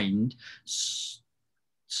find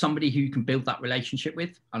somebody who you can build that relationship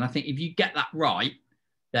with. And I think if you get that right,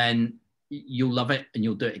 then you'll love it, and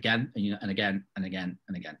you'll do it again and again and again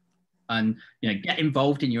and again. And get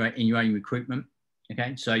involved in your own recruitment.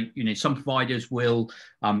 Okay, so some providers will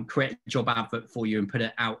create a job advert for you and put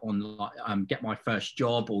it out on Get My First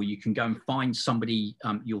Job, or you can go and find somebody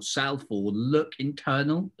yourself, or look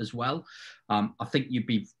internal as well. I think you'd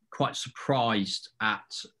be quite surprised at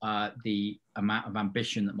the amount of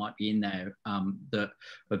ambition that might be in there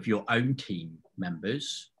of your own team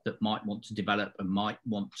members that might want to develop and might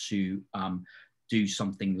want to do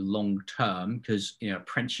something long term, because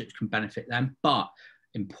apprenticeships can benefit them. But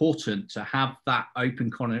important to have that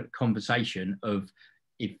open conversation of,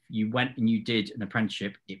 if you went and you did an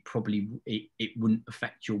apprenticeship, it probably it wouldn't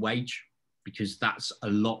affect your wage, because that's a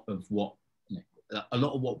lot of what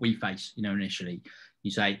we face. Initially,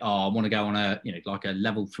 you say, oh, I want to go on a like a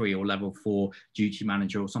level 3 or level 4 duty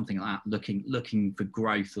manager or something like that, looking for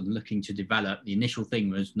growth and looking to develop. The initial thing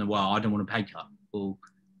was, no, well, I don't want a pay cut. Well,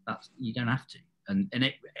 you don't have to, and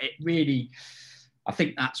it really, I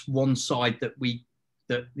think that's one side that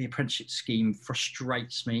the apprenticeship scheme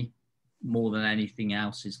frustrates me more than anything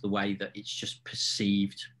else, is the way that it's just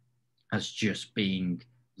perceived as just being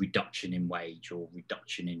reduction in wage or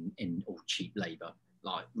reduction in or cheap labour.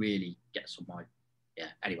 Like, really gets on my,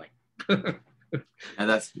 anyway. No,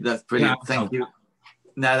 that's brilliant. Thank you.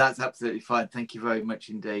 No, that's absolutely fine. Thank you very much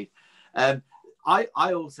indeed. I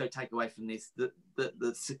also take away from this that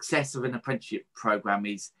the success of an apprenticeship programme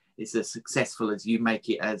is as successful as you make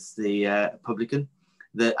it as the publican.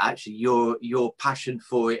 That actually your passion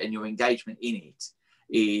for it and your engagement in it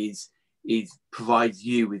is provides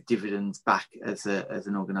you with dividends back as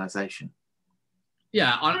an organisation.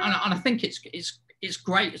 Yeah, and I think it's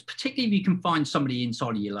great, particularly if you can find somebody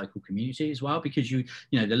inside of your local community as well, because the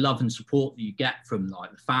love and support that you get from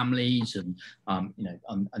like the families and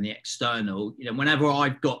and the external. Whenever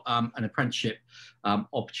I've got an apprenticeship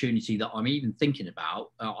opportunity that I'm even thinking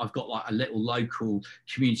about, I've got like a little local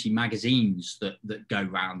community magazines that go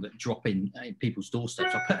around, that drop in people's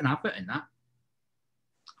doorsteps. I put an advert in that.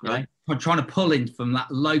 Right. I'm trying to pull in from that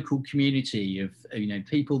local community of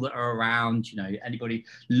people that are around, anybody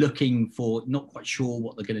looking for, not quite sure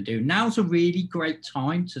what they're going to do. Now's a really great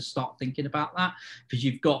time to start thinking about that, because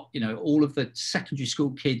you've got all of the secondary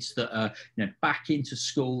school kids that are back into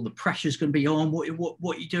school. The pressure's going to be on. What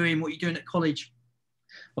are you doing? What are you doing at college?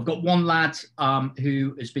 I've got one lad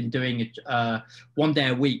who has been doing 1 day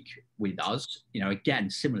a week with us, again,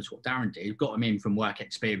 similar to what Darren did. Got him in from work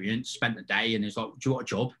experience, spent the day, and he's like, do you want a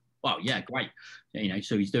job? Well, yeah, great.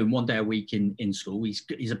 So he's doing 1 day a week in school.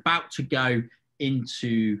 He's about to go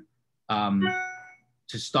into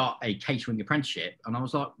to start a catering apprenticeship. And I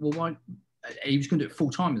was like, well, he was going to do it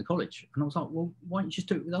full time in the college. And I was like, well, why don't you just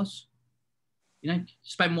do it with us? You know,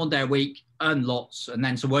 spend 1 day a week, earn lots, and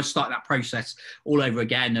then so we'll start that process all over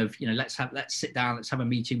again of, you know, let's sit down, let's have a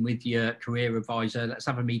meeting with your career advisor, let's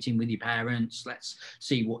have a meeting with your parents, let's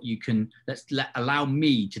see what you can, allow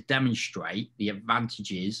me to demonstrate the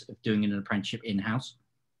advantages of doing an apprenticeship in-house.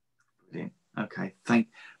 Brilliant. Okay,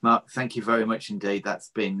 Mark, thank you very much indeed. That's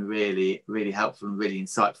been really, really helpful and really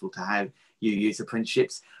insightful to how you use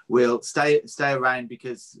apprenticeships. We'll stay around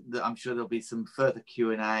because I'm sure there'll be some further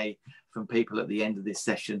Q&A from people at the end of this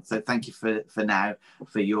session. So thank you for now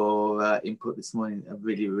for your input this morning. I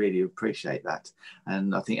really, really appreciate that.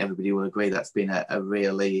 And I think everybody will agree that's been a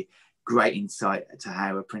really great insight to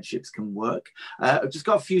how apprenticeships can work. I've just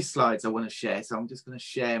got a few slides I want to share. So I'm just going to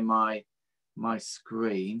share my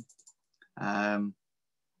screen. Now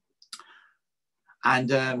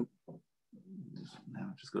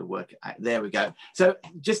I've just got to work it out. There we go. So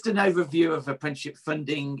just an overview of apprenticeship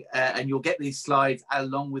funding, and you'll get these slides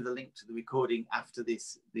along with a link to the recording after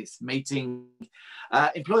this meeting.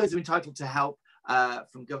 Employers are entitled to help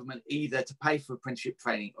from government either to pay for apprenticeship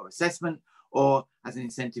training or assessment, or as an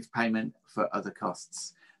incentive payment for other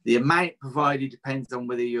costs. The amount provided depends on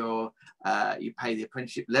whether you pay the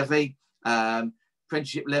Apprenticeship Levy.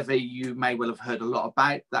 Apprenticeship Levy, you may well have heard a lot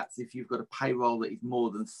about. That's if you've got a payroll that is more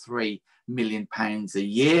than £3 million a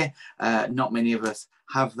year. Not many of us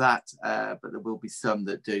have that, but there will be some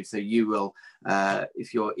that do. So you will,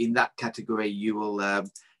 if you're in that category, you will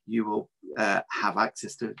have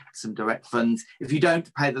access to some direct funds. If you don't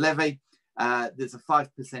pay the levy, there's a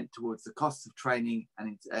 5% towards the cost of training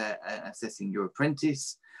and assessing your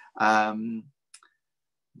apprentice.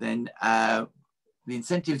 The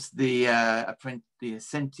incentives, the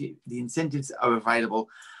incentives are available.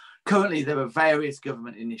 Currently, there are various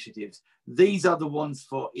government initiatives. These are the ones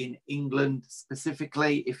for in England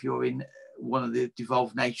specifically. If you're in one of the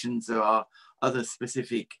devolved nations, there are other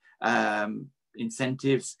specific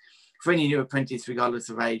incentives. For any new apprentice, regardless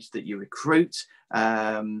of age that you recruit,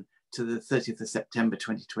 to the 30th of September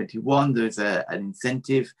 2021, there's an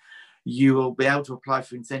incentive. You will be able to apply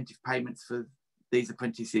for incentive payments for these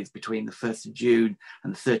apprentices between the 1st of June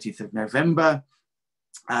and the 30th of November.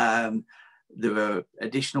 There are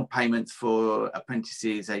additional payments for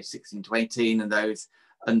apprentices aged 16 to 18 and those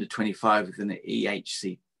under 25 within an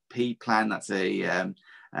EHCP plan. That's an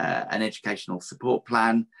educational support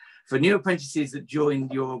plan. For new apprentices that join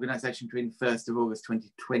your organisation between the 1st of August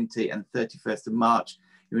 2020 and 31st of March,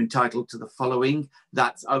 you're entitled to the following.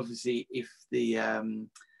 That's obviously if the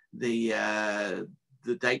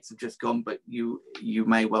dates have just gone, but you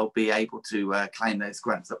may well be able to claim those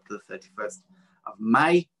grants up to the 31st of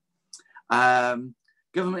May.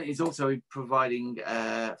 Government is also providing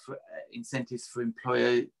for incentives for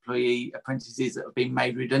employee apprentices that have been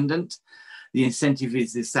made redundant. The incentive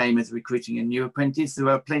is the same as recruiting a new apprentice. There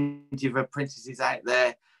are plenty of apprentices out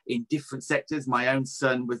there in different sectors. My own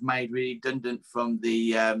son was made redundant from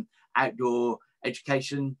the outdoor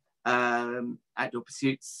education, outdoor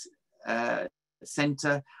pursuits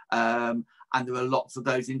centre, and there are lots of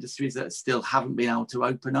those industries that still haven't been able to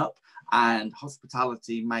open up, and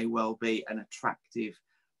hospitality may well be an attractive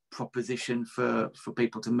proposition for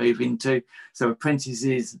people to move into. So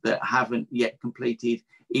apprentices that haven't yet completed,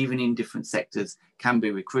 even in different sectors, can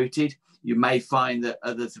be recruited. You may find that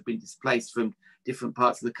others have been displaced from different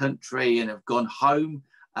parts of the country and have gone home,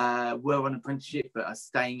 were on apprenticeship but are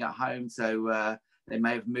staying at home, so they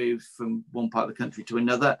may have moved from one part of the country to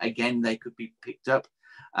another. Again, they could be picked up.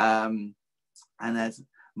 And as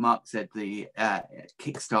Mark said, the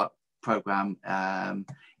Kickstart programme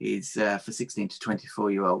is for 16 to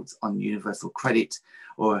 24-year-olds on universal credit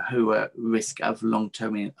or who are at risk of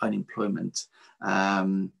long-term unemployment.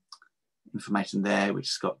 Information there, which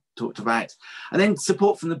Scott talked about. And then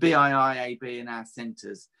support from the BIIAB and our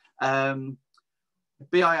centres.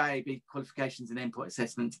 BIIAB qualifications and endpoint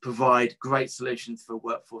assessments provide great solutions for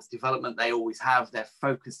workforce development. They always have. They're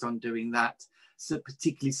focused on doing that. So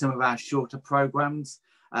particularly some of our shorter programs.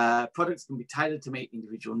 Products can be tailored to meet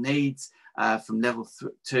individual needs from level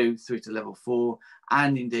 2 through to level 4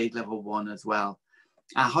 and indeed level 1 as well.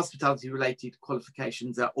 Our hospitality related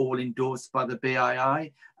qualifications are all endorsed by the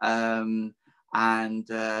BII, and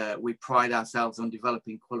we pride ourselves on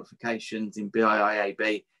developing qualifications in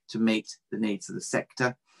BIIAB to meet the needs of the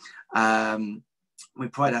sector. We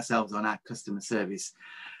pride ourselves on our customer service.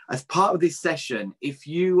 As part of this session, if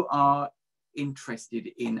you are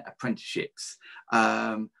interested in apprenticeships,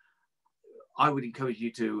 I would encourage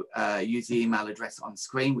you to use the email address on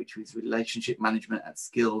screen, which is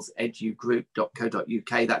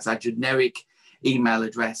relationshipmanagement@skillsedugroup.co.uk. That's our generic email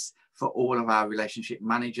address for all of our relationship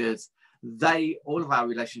managers. All of our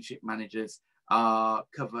relationship managers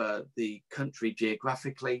cover the country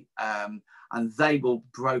geographically, and they will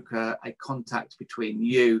broker a contact between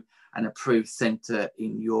you and approved centre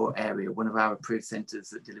in your area, one of our approved centres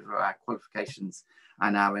that deliver our qualifications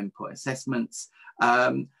and our input assessments.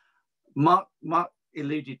 Mark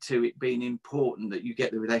alluded to it being important that you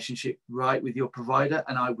get the relationship right with your provider,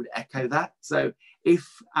 and I would echo that. So if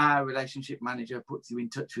our relationship manager puts you in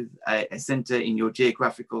touch with a centre in your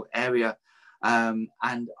geographical area, and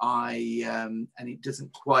it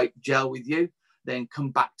doesn't quite gel with you, then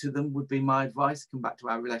come back to them would be my advice. Come back to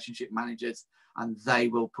our relationship managers and they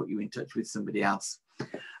will put you in touch with somebody else.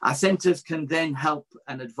 Our centres can then help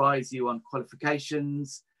and advise you on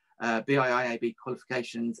qualifications, BIIAB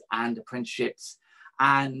qualifications and apprenticeships,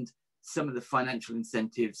 and some of the financial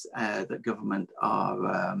incentives that government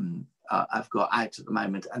have got out at the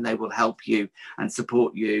moment, and they will help you and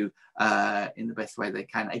support you in the best way they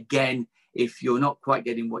can. Again, if you're not quite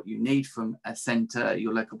getting what you need from a centre,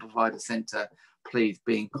 your local provider centre, please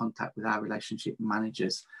be in contact with our relationship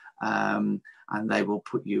managers, and they will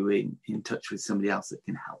put you in touch with somebody else that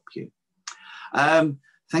can help you.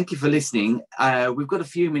 Thank you for listening. We've got a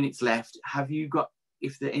few minutes left.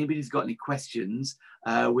 If anybody's got any questions,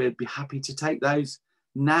 we'll be happy to take those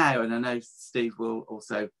now. And I know Steve will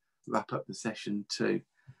also wrap up the session too.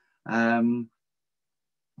 Has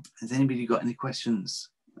anybody got any questions?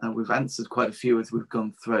 We've answered quite a few as we've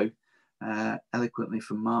gone through eloquently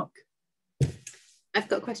from Mark. I've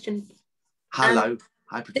got a question. Hello.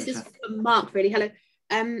 Hi, Patricia. This is from Mark, really. Hello.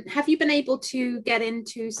 Have you been able to get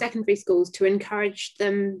into secondary schools to encourage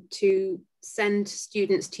them to send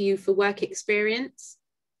students to you for work experience?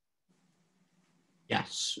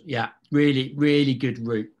 Yes, yeah, really, really good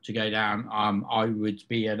route to go down. I would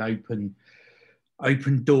be an open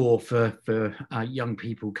door for young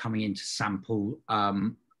people coming in to sample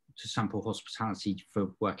hospitality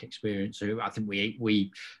for work experience. So I think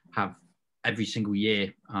we have every single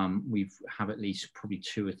year we have at least probably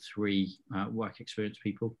 2 or 3 work experience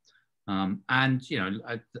people, and you know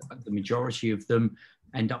the majority of them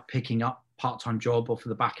end up picking up part-time job off of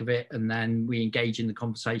the back of it, and then we engage in the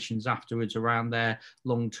conversations afterwards around their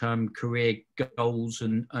long-term career goals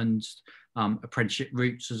and apprenticeship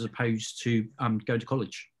routes as opposed to go to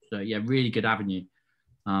college. So yeah, really good avenue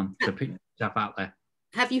to put stuff out there.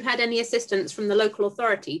 Have you had any assistance from the local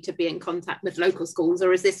authority to be in contact with local schools,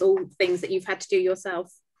 or is this all things that you've had to do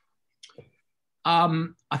yourself? I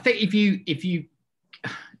think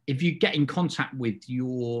if you get in contact with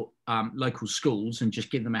your local schools and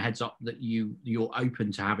just give them a heads up that you're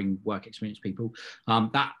open to having work experience people,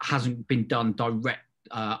 that hasn't been done direct.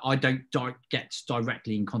 I don't get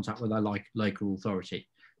directly in contact with our local authority.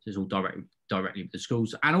 So it's all directly with the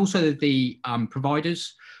schools and also the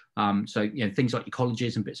providers. So you know, things like your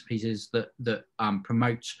colleges and bits and pieces that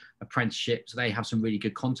promote apprenticeships, they have some really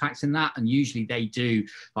good contacts in that, and usually they do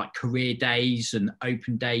like career days and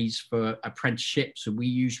open days for apprenticeships, so we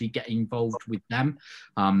usually get involved with them.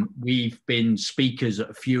 We've been speakers at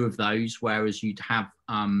a few of those, whereas you'd have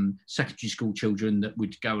secondary school children that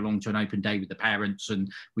would go along to an open day with the parents,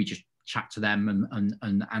 and we just chat to them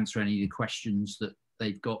and answer any of the questions that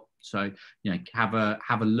they've got. So you know, have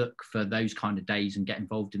a look for those kind of days and get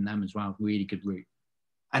involved in them as well. Really good route.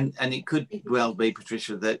 And it could well be,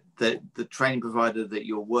 Patricia, that the training provider that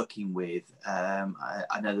you're working with, I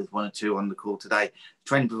know there's 1 or 2 on the call today,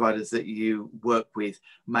 training providers that you work with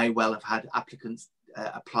may well have had applicants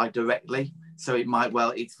apply directly. So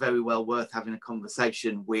it's very well worth having a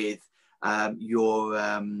conversation with your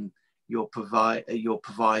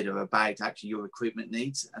provider about actually your recruitment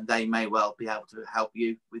needs, and they may well be able to help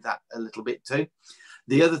you with that a little bit too.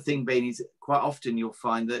 The other thing being is quite often you'll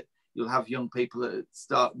find that you'll have young people that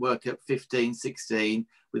start work at 15, 16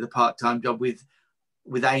 with a part-time job with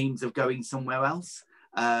aims of going somewhere else.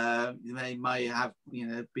 They may have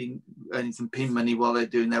been earning some PIN money while they're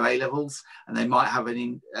doing their A-levels, and they might have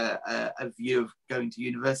a view of going to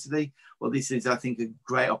university. Well, this is, I think, a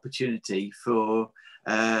great opportunity for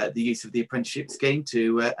the use of the apprenticeship scheme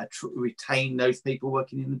to retain those people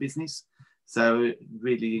working in the business. So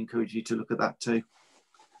really encourage you to look at that too.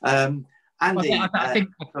 Andy, I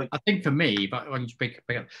think for me, but I can just pick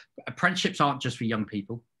up, apprenticeships aren't just for young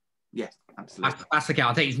people. Yes, absolutely. That's the case.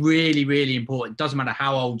 I think it's really, really important. It doesn't matter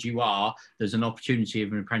how old you are. There's an opportunity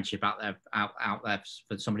of an apprenticeship out there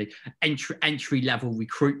for somebody. Entry level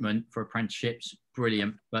recruitment for apprenticeships,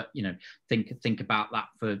 brilliant. But think about that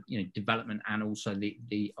for development and also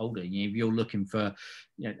the older. If you're looking for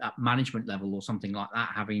at management level or something like that,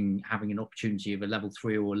 having an opportunity of a level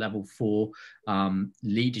 3 or a level 4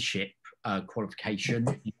 leadership qualification,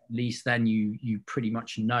 at least then you pretty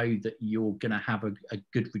much know that you're going to have a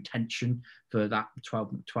good retention for that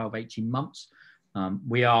 12 18 months.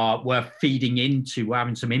 We're feeding into, we're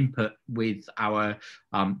having some input with our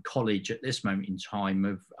college at this moment in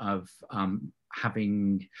time of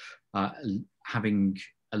having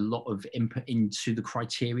a lot of input into the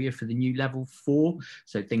criteria for the new level 4.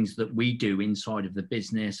 So things that we do inside of the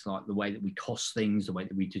business, like the way that we cost things, the way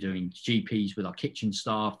that we do doing GPs with our kitchen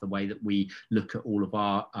staff, the way that we look at all of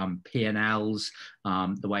our P&Ls,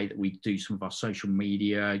 the way that we do some of our social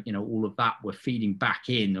media, you know, all of that we're feeding back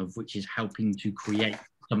in, of which is helping to create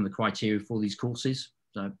some of the criteria for these courses.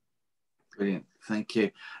 So. Brilliant, thank you.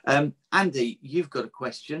 Andy, you've got a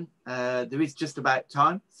question. There is just about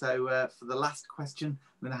time, so for the last question,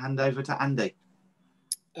 I'm going to hand over to Andy.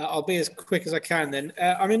 I'll be as quick as I can then.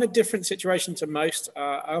 I'm in a different situation to most.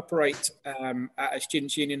 I operate at a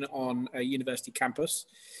students' union on a university campus.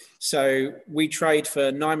 So we trade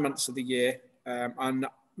for 9 months of the year. And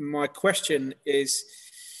my question is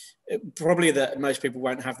probably that most people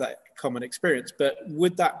won't have that common experience, but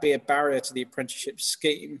would that be a barrier to the apprenticeship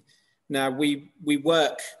scheme? Now, we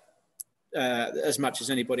work as much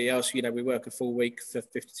as anybody else. You know, we work a full week for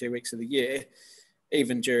 52 weeks of the year,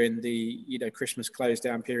 even during the, you know, Christmas close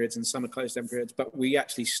down periods and summer close down periods, but we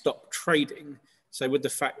actually stop trading. So would the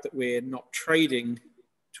fact that we're not trading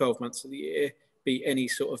 12 months of the year be any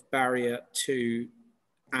sort of barrier to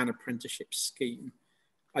an apprenticeship scheme?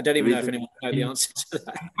 I don't even know if anyone knows the answer to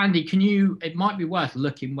that. Andy, it might be worth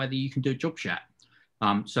looking whether you can do a job share.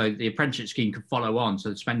 So the apprenticeship scheme could follow on.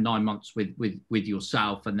 So spend 9 months with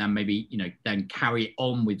yourself, and then maybe, you know, then carry it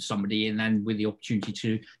on with somebody, and then with the opportunity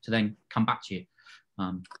to then come back to you.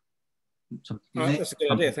 That's a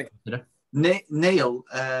good idea. Thank you. Neil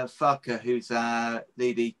Farker, who's our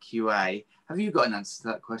lead EQA, have you got an answer to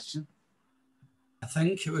that question? I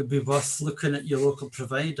think it would be worth looking at your local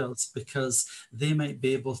providers, because they might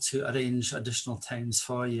be able to arrange additional times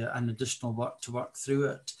for you and additional work to work through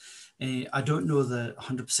it. I don't know the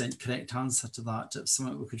 100% correct answer to that. It's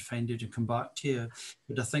something we could find out and come back to you.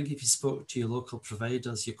 But I think if you spoke to your local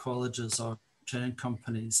providers, your colleges or training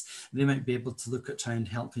companies, they might be able to look at trying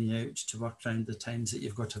helping you out to work around the times that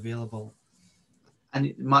you've got available. And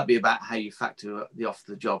it might be about how you factor the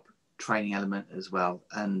off-the-job training element as well,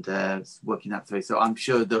 and working that through. So I'm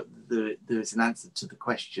sure that there is an answer to the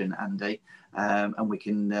question, Andy, and we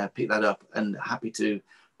can pick that up, and happy to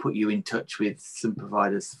put you in touch with some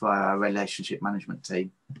providers via our relationship management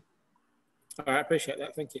team. I appreciate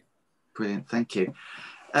that. Thank you. Brilliant. Thank you.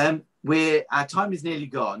 Our time is nearly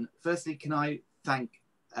gone. Firstly, can I thank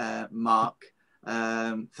Mark?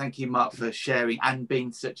 Thank you, Mark, for sharing and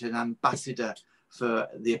being such an ambassador for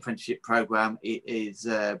the apprenticeship programme. It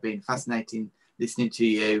has been fascinating listening to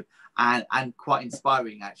you, and quite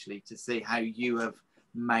inspiring actually to see how you have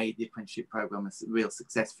made the apprenticeship programme a real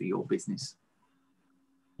success for your business.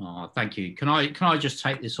 Oh, thank you. Can I just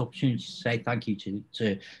take this opportunity to say thank you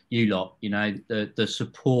to you lot? You know, the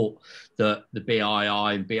support that the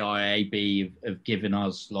BII and BIAB have given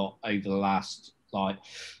us lot over the last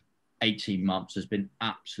 18 months has been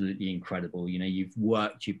absolutely incredible. You know, you've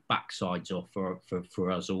worked your backsides off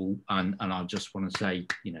for us all, and I just want to say,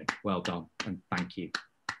 you know, well done and thank you.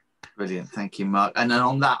 Brilliant. Thank you, Mark. And then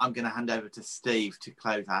on that, I'm going to hand over to Steve to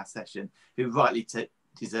close our session, who rightly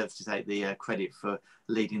deserves to take the credit for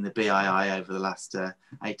leading the BII over the last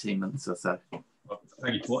 18 months or so. Well,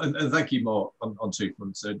 thank you, Paul. And thank you, Mark, on 2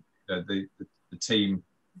 fronts. So, the team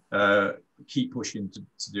keep pushing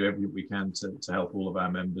to do everything we can to help all of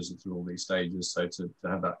our members through all these stages. So to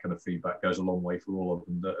have that kind of feedback goes a long way for all of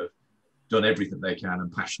them that have done everything they can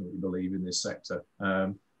and passionately believe in this sector.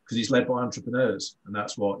 Because it's led by entrepreneurs, and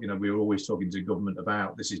that's what, you know, we're always talking to government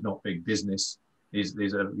about. This is not big business.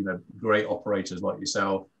 These are, you know, great operators like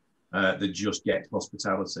yourself that just get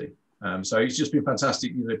hospitality. So it's just been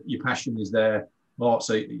fantastic. You know, your passion is there, Mark.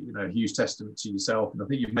 So, you know, huge testament to yourself, and I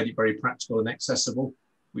think you've made it very practical and accessible,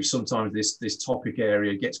 which sometimes this topic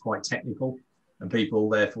area gets quite technical, and people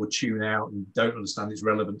therefore tune out and don't understand its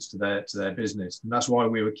relevance to their business. And that's why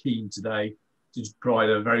we were keen today to provide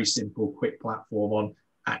a very simple, quick platform on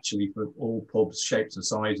actually for all pubs, shapes and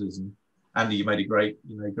sizes. And Andy, you made a great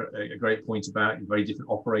point about very different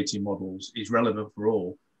operating models. It's relevant for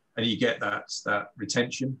all, and you get that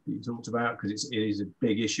retention that you talked about, because it is a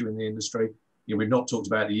big issue in the industry. You know, we've not talked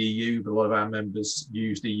about the EU, but a lot of our members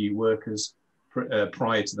used EU workers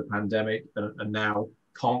prior to the pandemic, and now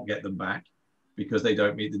can't get them back because they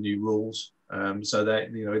don't meet the new rules. So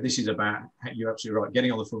that, you know, this is about, you're absolutely right,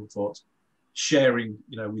 getting on the front foot, sharing,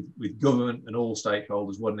 you know, with government and all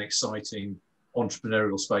stakeholders what an exciting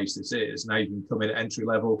entrepreneurial space this is. Now you can come in at entry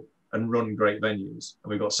level, and run great venues. And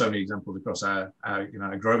we've got so many examples across our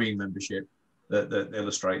growing membership that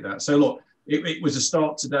illustrate that. So look, it was a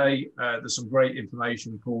start today. There's some great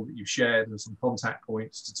information, Paul, that you've shared, and some contact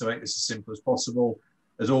points to make this as simple as possible.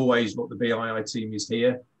 As always, look, the BII team is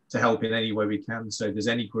here to help in any way we can. So if there's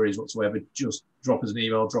any queries whatsoever, just drop us an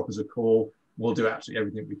email, drop us a call. We'll do absolutely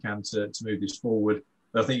everything we can to move this forward.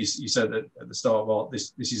 But I think you said that at the start, well,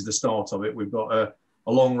 this is the start of it. We've got a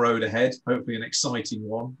long road ahead, hopefully an exciting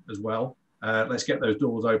one as well. Let's get those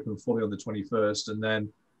doors open fully on the 21st, and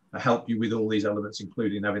then help you with all these elements,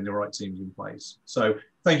 including having the right teams in place. So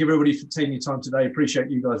thank you everybody for taking your time today.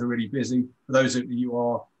 Appreciate you guys are really busy. For those of you who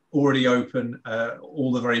are already open,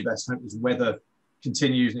 all the very best. Hope this weather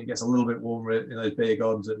continues and it gets a little bit warmer in those beer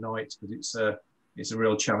gardens at night, because it's a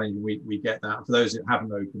real challenge. We get that. For those that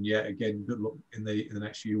haven't opened yet, again, good luck in the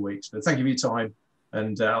next few weeks. But thank you for your time,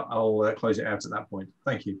 and I'll close it out at that point.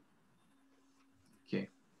 Thank you. Thank you.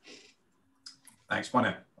 Thanks. Bye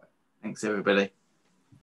now. Thanks, everybody.